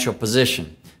financial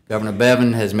position. Governor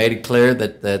Bevin has made it clear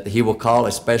that he will call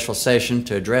a special session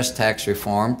to address tax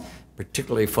reform,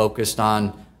 particularly focused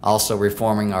on also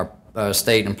reforming our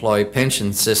state employee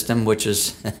pension system, which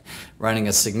is running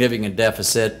a significant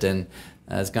deficit and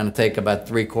is going to take about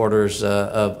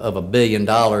 $750 million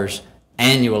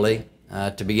annually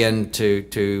to begin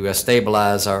to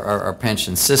stabilize our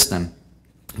pension system.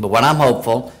 But what I'm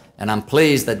hopeful, and I'm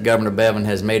pleased that Governor Bevin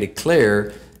has made it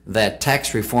clear that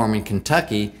tax reform in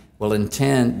Kentucky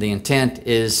the intent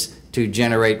is to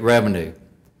generate revenue.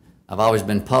 I've always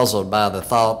been puzzled by the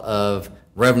thought of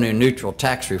revenue neutral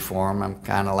tax reform. I'm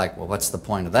kind of like, well, what's the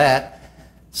point of that?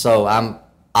 So I'm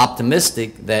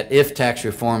optimistic that if tax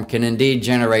reform can indeed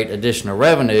generate additional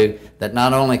revenue, that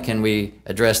not only can we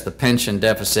address the pension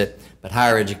deficit, but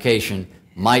higher education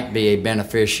might be a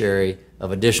beneficiary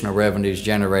of additional revenues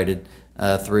generated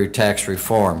through tax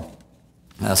reform.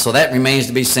 So that remains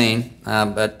to be seen,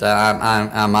 but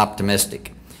I'm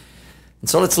optimistic. And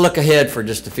so let's look ahead for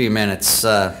just a few minutes.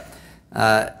 As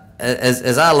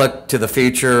I look to the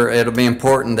future, it'll be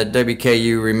important that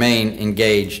WKU remain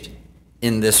engaged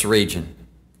in this region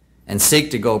and seek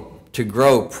to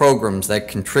grow programs that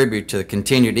contribute to the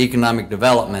continued economic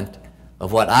development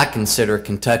of what I consider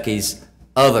Kentucky's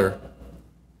other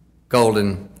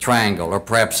golden triangle, or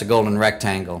perhaps a golden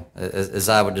rectangle, as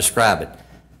I would describe it.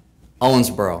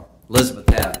 Owensboro,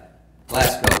 Elizabethtown,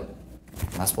 Glasgow.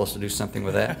 Am I supposed to do something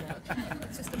with that?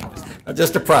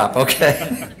 Just a prop,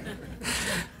 okay.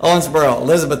 Owensboro,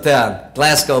 Elizabethtown,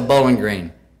 Glasgow, Bowling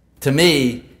Green. To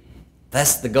me,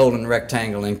 that's the golden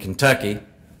rectangle in Kentucky.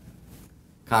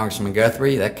 Congressman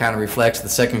Guthrie, that kind of reflects the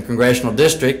 2nd Congressional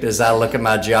District as I look at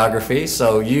my geography.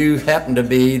 So you happen to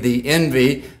be the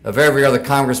envy of every other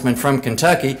congressman from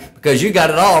Kentucky because you got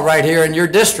it all right here in your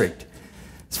district,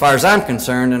 as far as I'm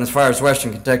concerned and as far as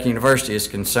Western Kentucky University is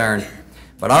concerned.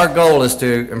 But our goal is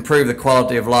to improve the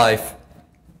quality of life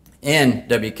in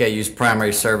WKU's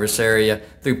primary service area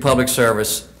through public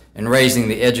service and raising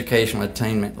the educational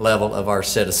attainment level of our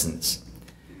citizens.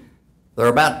 There are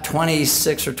about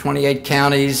 26 or 28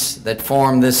 counties that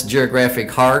form this geographic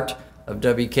heart of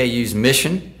WKU's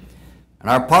mission, and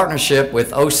our partnership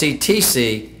with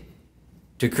OCTC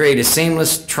to create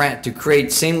seamless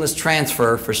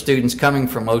transfer for students coming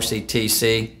from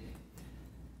OCTC.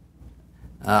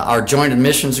 Our joint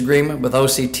admissions agreement with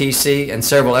OCTC and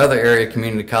several other area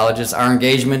community colleges, our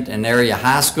engagement in area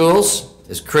high schools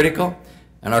is critical,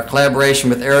 and our collaboration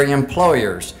with area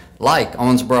employers like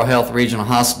Owensboro Health Regional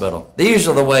Hospital. These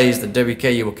are the ways that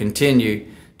WKU will continue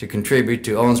to contribute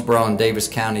to Owensboro and Davis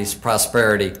County's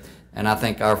prosperity, and I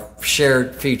think our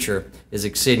shared future is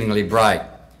exceedingly bright.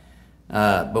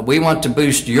 But we want to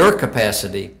boost your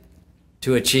capacity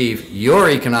to achieve your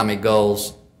economic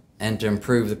goals and to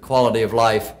improve the quality of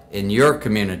life in your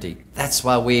community. That's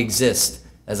why we exist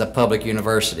as a public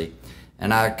university.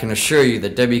 And I can assure you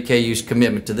that WKU's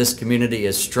commitment to this community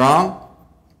is strong.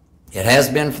 It has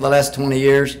been for the last 20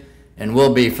 years and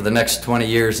will be for the next 20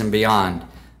 years and beyond.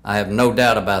 I have no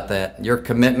doubt about that. Your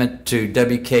commitment to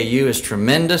WKU is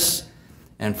tremendous,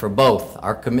 and for both,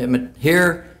 our commitment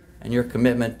here and your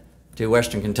commitment to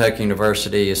Western Kentucky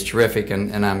University is terrific,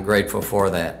 and I'm grateful for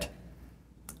that.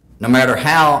 No matter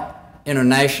how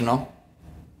international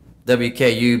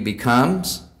WKU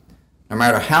becomes, no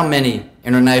matter how many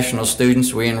international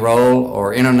students we enroll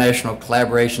or international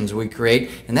collaborations we create,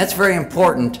 and that's very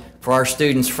important for our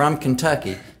students from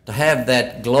Kentucky to have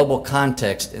that global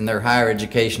context in their higher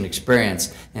education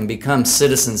experience and become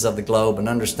citizens of the globe and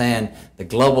understand the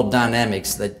global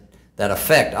dynamics that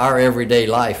affect our everyday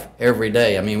life every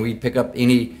day. I mean, we pick up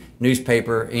any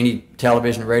newspaper, any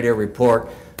television, radio report,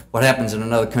 what happens in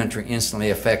another country instantly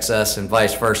affects us and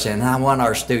vice versa. And I want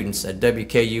our students at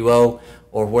WKUO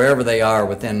or wherever they are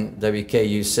within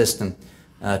WKU's system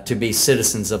to be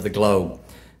citizens of the globe.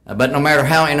 But no matter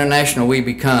how international we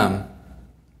become,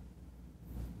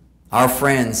 our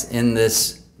friends in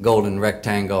this golden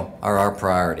rectangle are our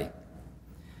priority.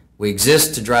 We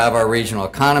exist to drive our regional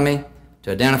economy,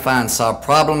 to identify and solve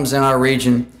problems in our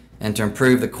region, and to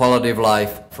improve the quality of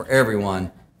life for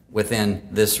everyone within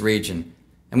this region.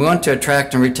 And we want to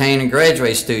attract and retain and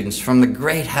graduate students from the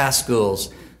great high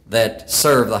schools that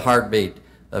serve the heartbeat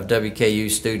of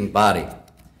WKU's student body.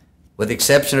 With the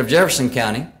exception of Jefferson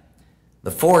County,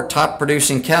 the 4 top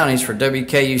producing counties for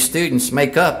WKU students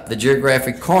make up the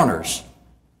geographic corners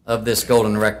of this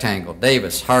golden rectangle: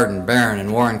 Davis, Hardin, Barron,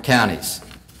 and Warren counties.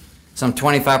 Some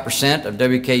 25% of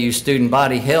WKU's student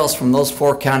body hails from those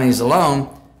 4 counties alone,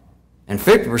 and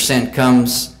 50%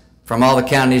 comes from all the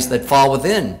counties that fall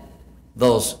within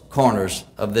those corners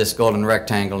of this golden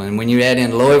rectangle. And when you add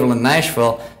in Louisville and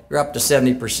Nashville, you're up to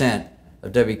 70%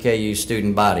 of WKU's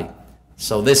student body.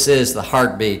 So this is the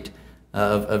heartbeat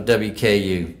of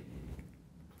WKU.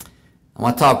 I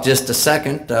want to talk just a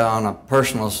second on a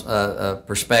personal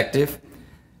perspective.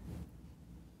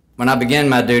 When I began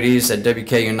my duties at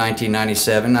WKU in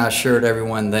 1997, I assured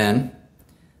everyone then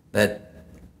that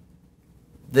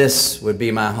this would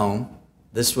be my home.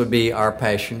 This would be our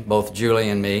passion, both Julie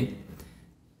and me.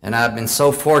 And I've been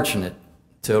so fortunate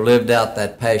to have lived out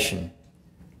that passion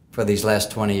for these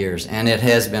last 20 years. And it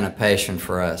has been a passion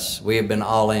for us. We have been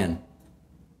all in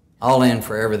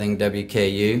for everything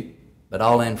WKU, but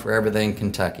all in for everything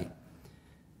Kentucky.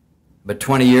 But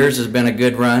 20 years has been a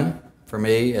good run for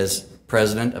me as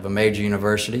president of a major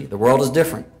university. The world is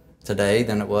different today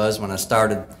than it was when I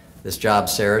started this job,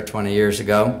 Sarah, 20 years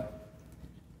ago.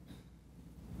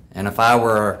 And if I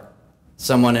were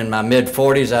someone in my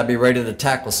mid-40s, I'd be ready to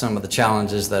tackle some of the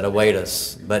challenges that await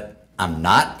us, but I'm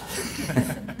not.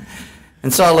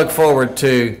 And so I look forward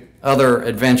to other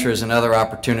adventures and other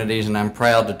opportunities, and I'm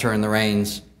proud to turn the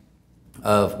reins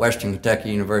of Western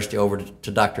Kentucky University over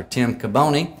to Dr. Tim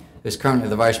Caboni, who is currently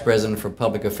the Vice President for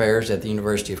Public Affairs at the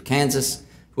University of Kansas,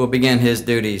 who will begin his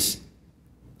duties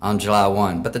on July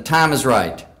 1. But the time is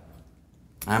right.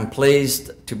 I'm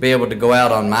pleased to be able to go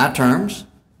out on my terms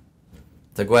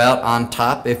to go out on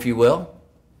top, if you will,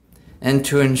 and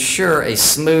to ensure a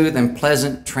smooth and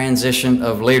pleasant transition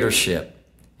of leadership.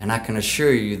 And I can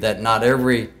assure you that not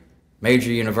every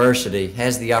major university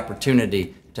has the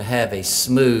opportunity to have a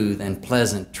smooth and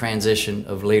pleasant transition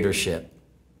of leadership.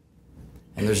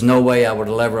 And there's no way I would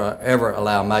ever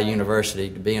allow my university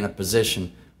to be in a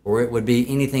position where it would be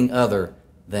anything other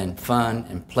than fun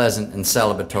and pleasant and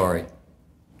celebratory.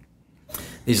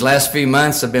 These last few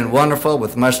months have been wonderful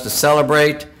with much to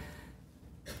celebrate.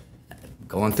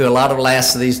 Going through a lot of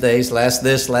lasts these days, last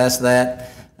this, last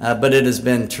that, but it has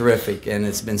been terrific, and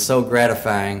it's been so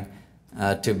gratifying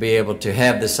to be able to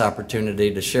have this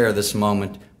opportunity to share this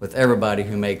moment with everybody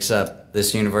who makes up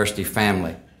this university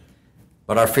family.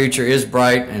 But our future is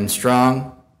bright and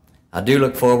strong. I do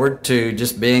look forward to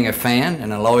just being a fan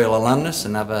and a loyal alumnus,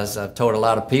 and as I've told a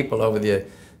lot of people over the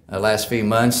last few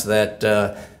months that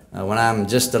when I'm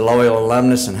just a loyal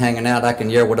alumnus and hanging out, I can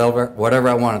yell whatever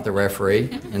I want at the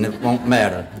referee, and it won't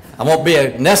matter. I won't be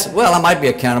well, I might be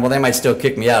accountable. They might still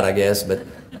kick me out, I guess, but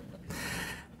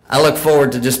I look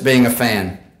forward to just being a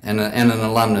fan and an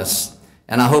alumnus.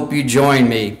 And I hope you join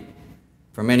me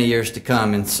for many years to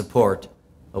come in support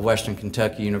of Western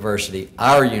Kentucky University,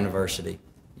 our university,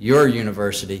 your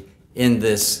university, in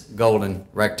this golden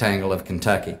rectangle of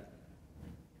Kentucky.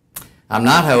 I'm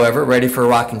not, however, ready for a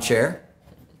rocking chair.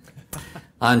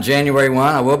 On January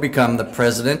 1, I will become the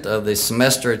president of the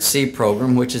Semester at Sea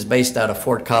program, which is based out of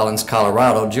Fort Collins,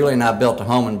 Colorado. Julie and I built a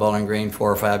home in Bowling Green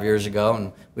 4 or 5 years ago,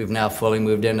 and we've now fully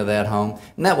moved into that home.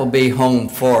 And that will be home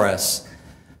for us.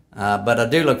 But I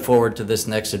do look forward to this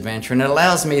next adventure, and it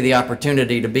allows me the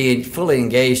opportunity to be fully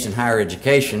engaged in higher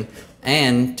education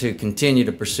and to continue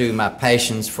to pursue my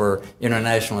passions for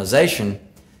internationalization.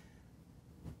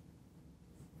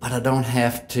 But I don't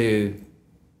have to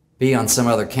be on some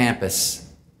other campus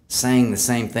saying the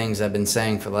same things I've been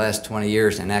saying for the last 20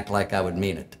 years and act like I would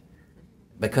mean it,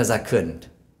 because I couldn't,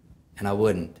 and I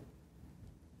wouldn't.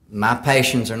 My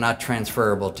passions are not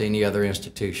transferable to any other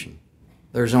institution.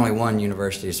 There's only one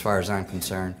university as far as I'm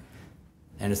concerned,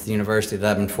 and it's the university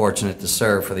that I've been fortunate to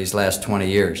serve for these last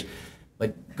 20 years.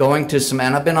 But going to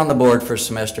and I've been on the board for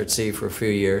Semester at Sea for a few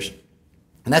years,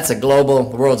 and that's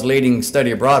the world's leading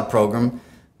study abroad program,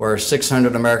 where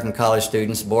 600 American college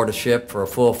students board a ship for a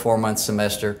full 4-month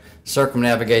semester,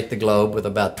 circumnavigate the globe with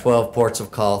about 12 ports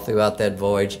of call throughout that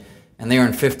voyage, and they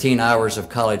earn 15 hours of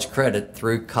college credit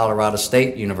through Colorado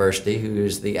State University,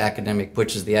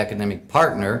 which is the academic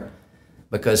partner,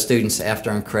 because students have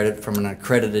to earn credit from an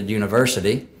accredited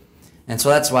university. And so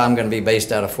that's why I'm going to be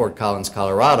based out of Fort Collins,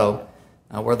 Colorado,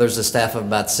 where there's a staff of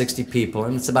about 60 people,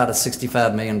 and it's about a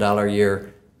 $65 million a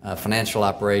year financial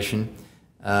operation.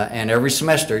 And every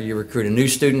semester you recruit a new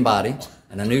student body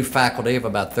and a new faculty of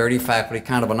about 30 faculty,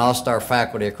 kind of an all-star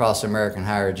faculty across American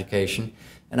higher education,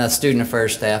 and a student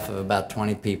affairs staff of about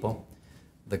 20 people.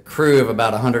 The crew of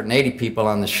about 180 people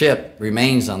on the ship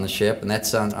remains on the ship, and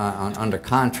that's under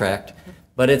contract.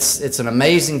 But it's an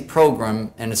amazing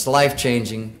program, and it's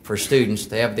life-changing for students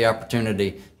to have the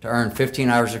opportunity to earn 15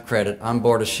 hours of credit on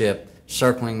board a ship,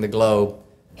 circling the globe,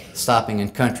 stopping in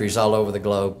countries all over the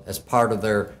globe as part of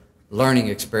their learning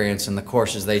experience and the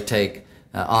courses they take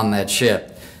on that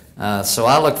ship. So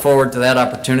I look forward to that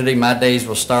opportunity. My days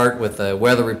will start with a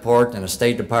weather report and a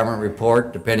State Department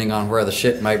report, depending on where the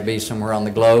ship might be somewhere on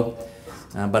the globe.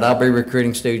 But I'll be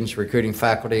recruiting students, recruiting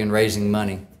faculty, and raising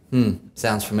money.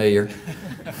 Sounds familiar.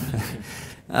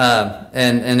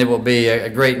 And it will be a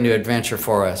great new adventure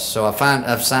for us. So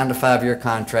I've signed a 5-year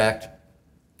contract,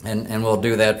 and we'll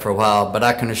do that for a while. But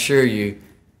I can assure you,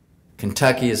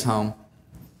 Kentucky is home.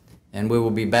 And we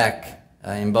will be back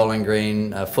in Bowling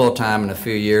Green full-time in a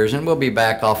few years, and we'll be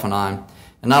back off and on.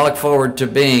 And I look forward to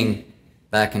being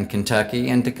back in Kentucky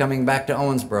and to coming back to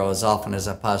Owensboro as often as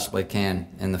I possibly can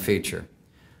in the future.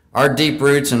 Our deep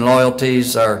roots and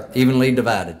loyalties are evenly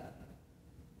divided.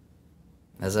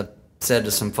 As I've said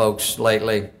to some folks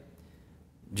lately,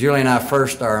 Julie and I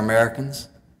first are Americans,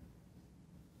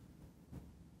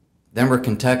 then we're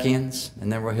Kentuckians,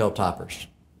 and then we're Hilltoppers.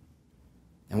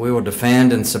 And we will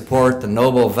defend and support the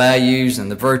noble values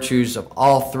and the virtues of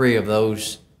all 3 of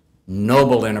those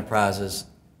noble enterprises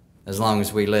as long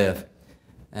as we live.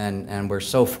 And we're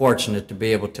so fortunate to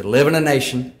be able to live in a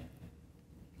nation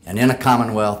and in a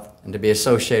commonwealth and to be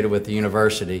associated with a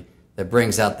university that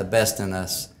brings out the best in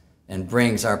us and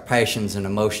brings our passions and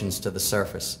emotions to the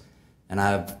surface. And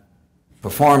I've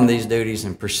performed these duties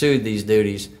and pursued these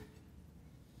duties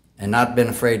and not been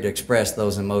afraid to express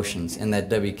those emotions in that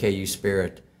WKU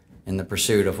spirit in the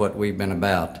pursuit of what we've been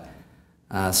about.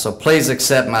 So please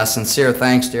accept my sincere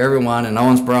thanks to everyone in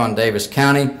Owensboro and Davis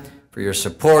County for your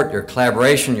support, your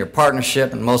collaboration, your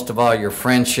partnership, and most of all, your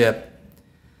friendship.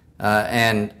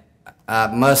 And I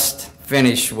must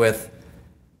finish with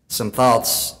some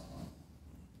thoughts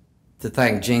to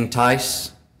thank Gene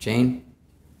Tice. Gene,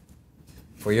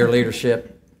 for your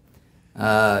leadership.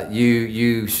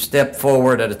 You stepped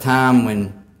forward at a time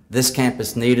when this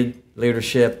campus needed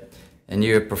leadership, and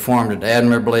you have performed it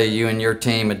admirably, you and your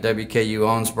team at WKU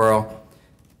Owensboro.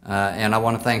 And I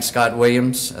want to thank Scott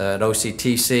Williams at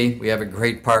OCTC. We have a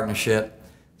great partnership.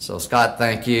 So Scott,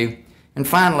 thank you. And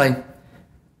finally,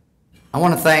 I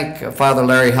want to thank Father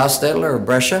Larry Hostetler of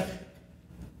Brescia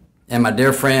and my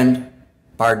dear friend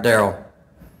Bart Darrell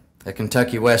at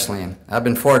Kentucky Wesleyan. I've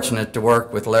been fortunate to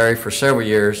work with Larry for several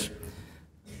years,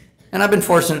 and I've been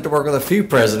fortunate to work with a few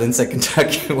presidents at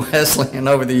Kentucky Wesleyan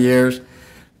over the years,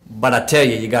 but I tell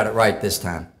you, you got it right this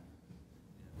time.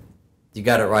 You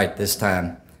got it right this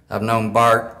time. I've known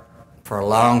Bart for a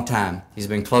long time. He's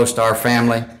been close to our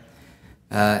family,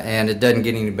 and it doesn't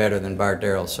get any better than Bart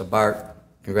Darrell. So Bart,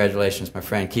 congratulations, my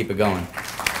friend. Keep it going.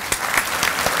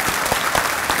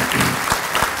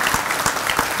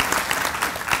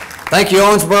 Thank you,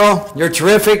 Owensboro. You're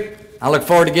terrific. I look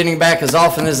forward to getting back as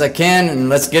often as I can, and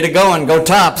let's get it going. Go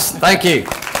Tops. Thank you.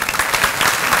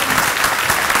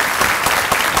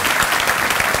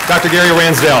 Dr. Gary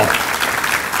Ransdell.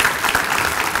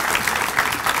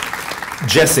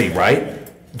 Jesse,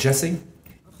 right? Jesse?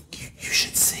 You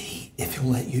should see if he'll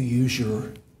let you use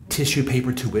your tissue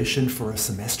paper tuition for a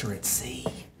semester at sea.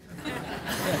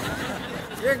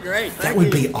 You're great. That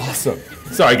would be awesome.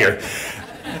 Sorry, Gary.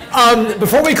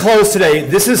 Before we close today,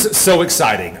 this is so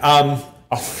exciting.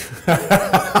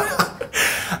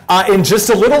 In just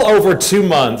a little over 2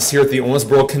 months here at the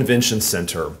Owensboro Convention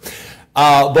Center,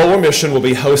 Lower Mission will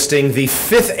be hosting the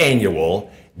 5th annual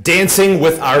Dancing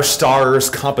with Our Stars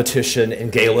competition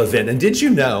and gala event. And did you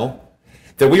know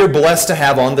that we are blessed to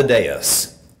have on the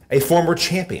dais a former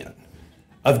champion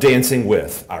of Dancing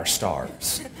with Our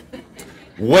Stars?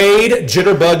 Wade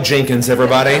Jitterbug Jenkins,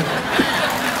 everybody.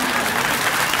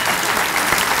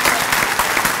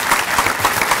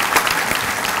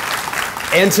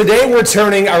 And today we're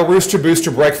turning our Rooster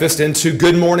Booster breakfast into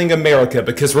Good Morning America,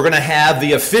 because we're going to have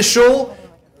the official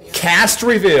cast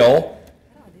reveal.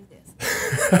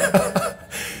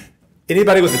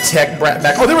 Anybody with a tech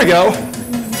back? Oh, there we go.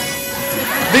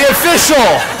 The official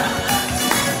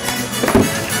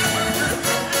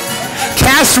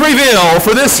cast reveal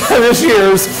for this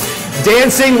year's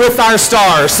Dancing with Our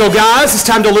Stars. So guys, it's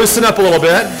time to loosen up a little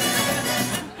bit.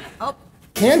 Oh.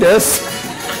 Candace,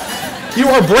 you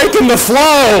are breaking the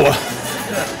flow.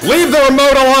 Leave the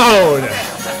remote alone.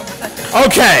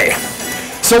 Okay,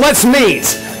 so let's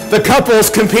meet the couples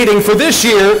competing for this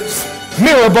year's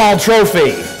Mirror Ball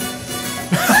Trophy.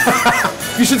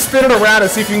 You should spin it around and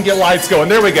see if you can get lights going.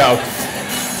 There we go.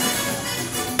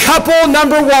 Couple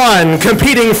number 1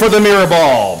 competing for the Mirror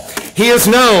Ball. He is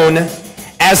known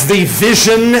as the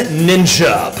Vision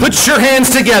Ninja. Put your hands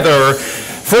together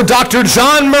for Dr.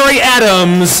 John Murray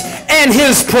Adams and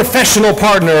his professional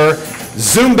partner,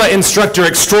 Zumba instructor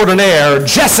extraordinaire,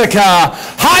 Jessica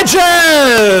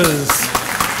Hodges.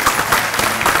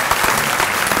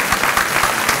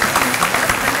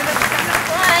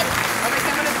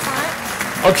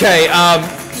 Okay,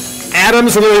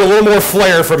 Adams, we're going to need a little more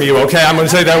flair from you, okay? I'm going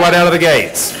to say that right out of the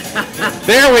gates.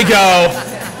 There we go.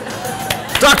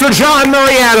 Dr. John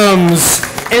Murray Adams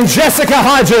and Jessica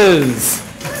Hodges.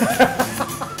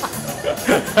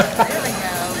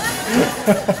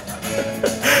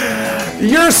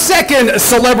 Your second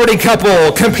celebrity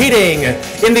couple competing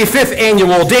in the 5th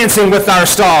annual Dancing with Our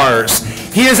Stars.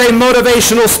 He is a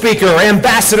motivational speaker,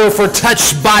 ambassador for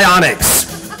Touch Bionics,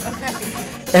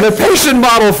 and a patient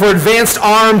model for advanced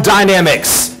arm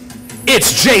dynamics.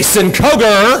 It's Jason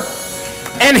Koger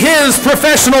and his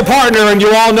professional partner, and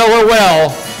you all know her well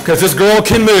because this girl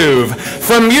can move.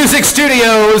 From Music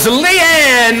Studios,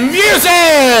 Leanne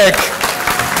Music!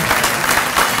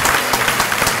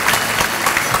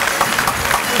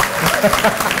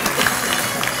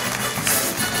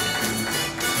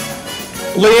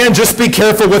 Leanne, just be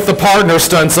careful with the partner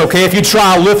stunts, okay? If you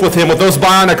try to lift with him with those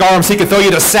bionic arms, he can throw you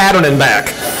to Saturn and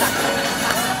back.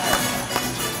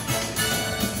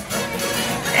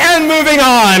 And moving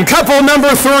on, couple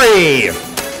number 3.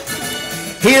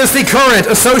 He is the current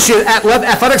Associate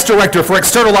Athletics Director for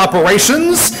External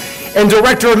Operations and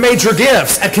Director of Major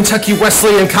Gifts at Kentucky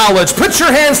Wesleyan College. Put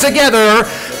your hands together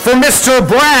for Mr.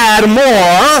 Brad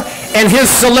Moore and his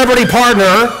celebrity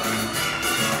partner.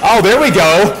 Oh, there we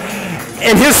go.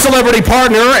 And his celebrity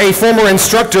partner, a former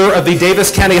instructor of the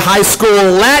Davis County High School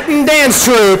Latin dance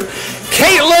troupe,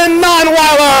 Caitlin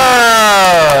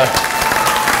Nonweiler.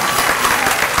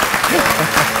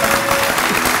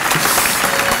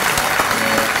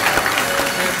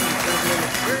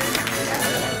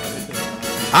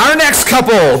 Our next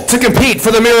couple to compete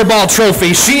for the Mirrorball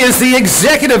Trophy, she is the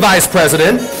Executive Vice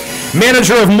President,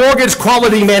 Manager of Mortgage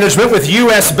Quality Management with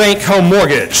U.S. Bank Home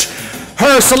Mortgage.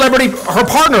 Her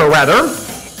partner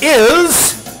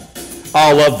is,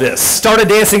 I love this, started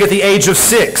dancing at the age of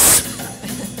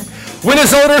 6. When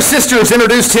his older sisters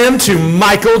introduced him to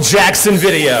Michael Jackson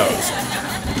videos.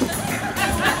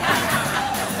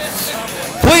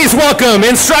 Please welcome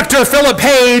instructor Philip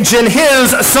Page and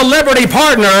his celebrity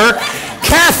partner,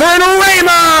 Catherine Raymer.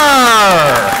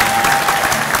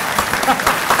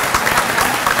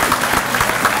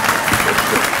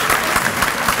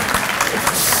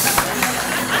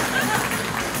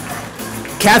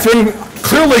 Catherine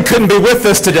clearly couldn't be with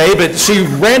us today, but she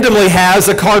randomly has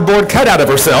a cardboard cutout of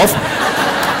herself.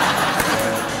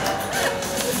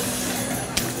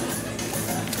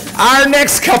 Our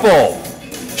next couple,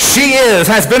 she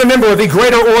has been a member of the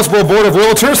Greater Owensboro Board of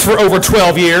Realtors for over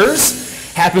 12 years.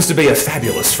 Happens to be a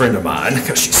fabulous friend of mine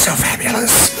because she's so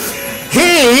fabulous.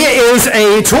 He is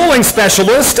a tooling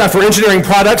specialist for engineering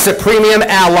products at Premium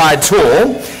Allied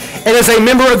Tool and is a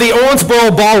member of the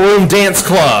Owensboro Ballroom Dance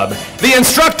Club. The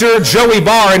instructor, Joey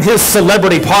Barr, and his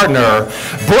celebrity partner,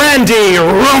 Brandy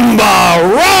Roomba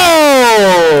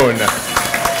Roan.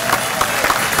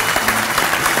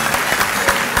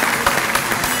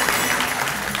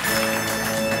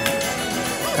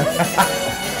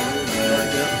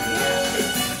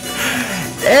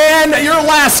 And your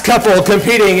last couple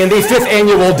competing in the 5th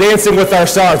annual Dancing with Our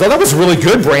Stars. Oh, that was really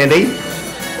good, Brandy.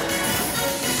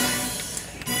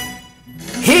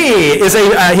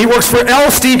 He works for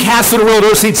L. Steve Castle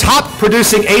Realtors, the top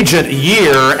producing agent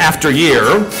year after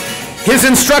year. His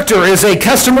instructor is a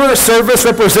customer service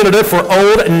representative for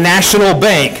Old National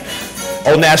Bank.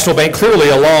 Old National Bank, clearly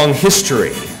a long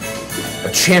history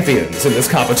of champions in this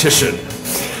competition.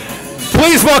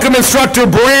 Please welcome instructor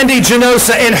Brandy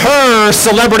Genosa and her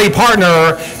celebrity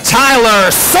partner,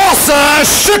 Tyler Salsa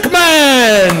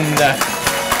Schickman.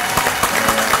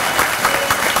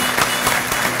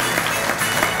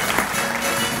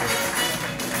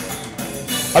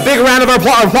 A big round of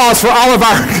applause for all of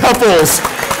our couples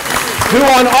who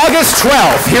on August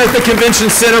 12th here at the Convention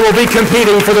Center will be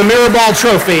competing for the Mirrorball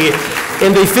Trophy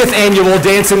in the 5th annual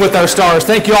Dancing with Our Stars.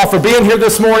 Thank you all for being here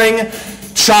this morning.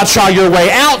 Cha-cha your way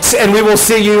out, and we will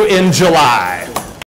see you in July.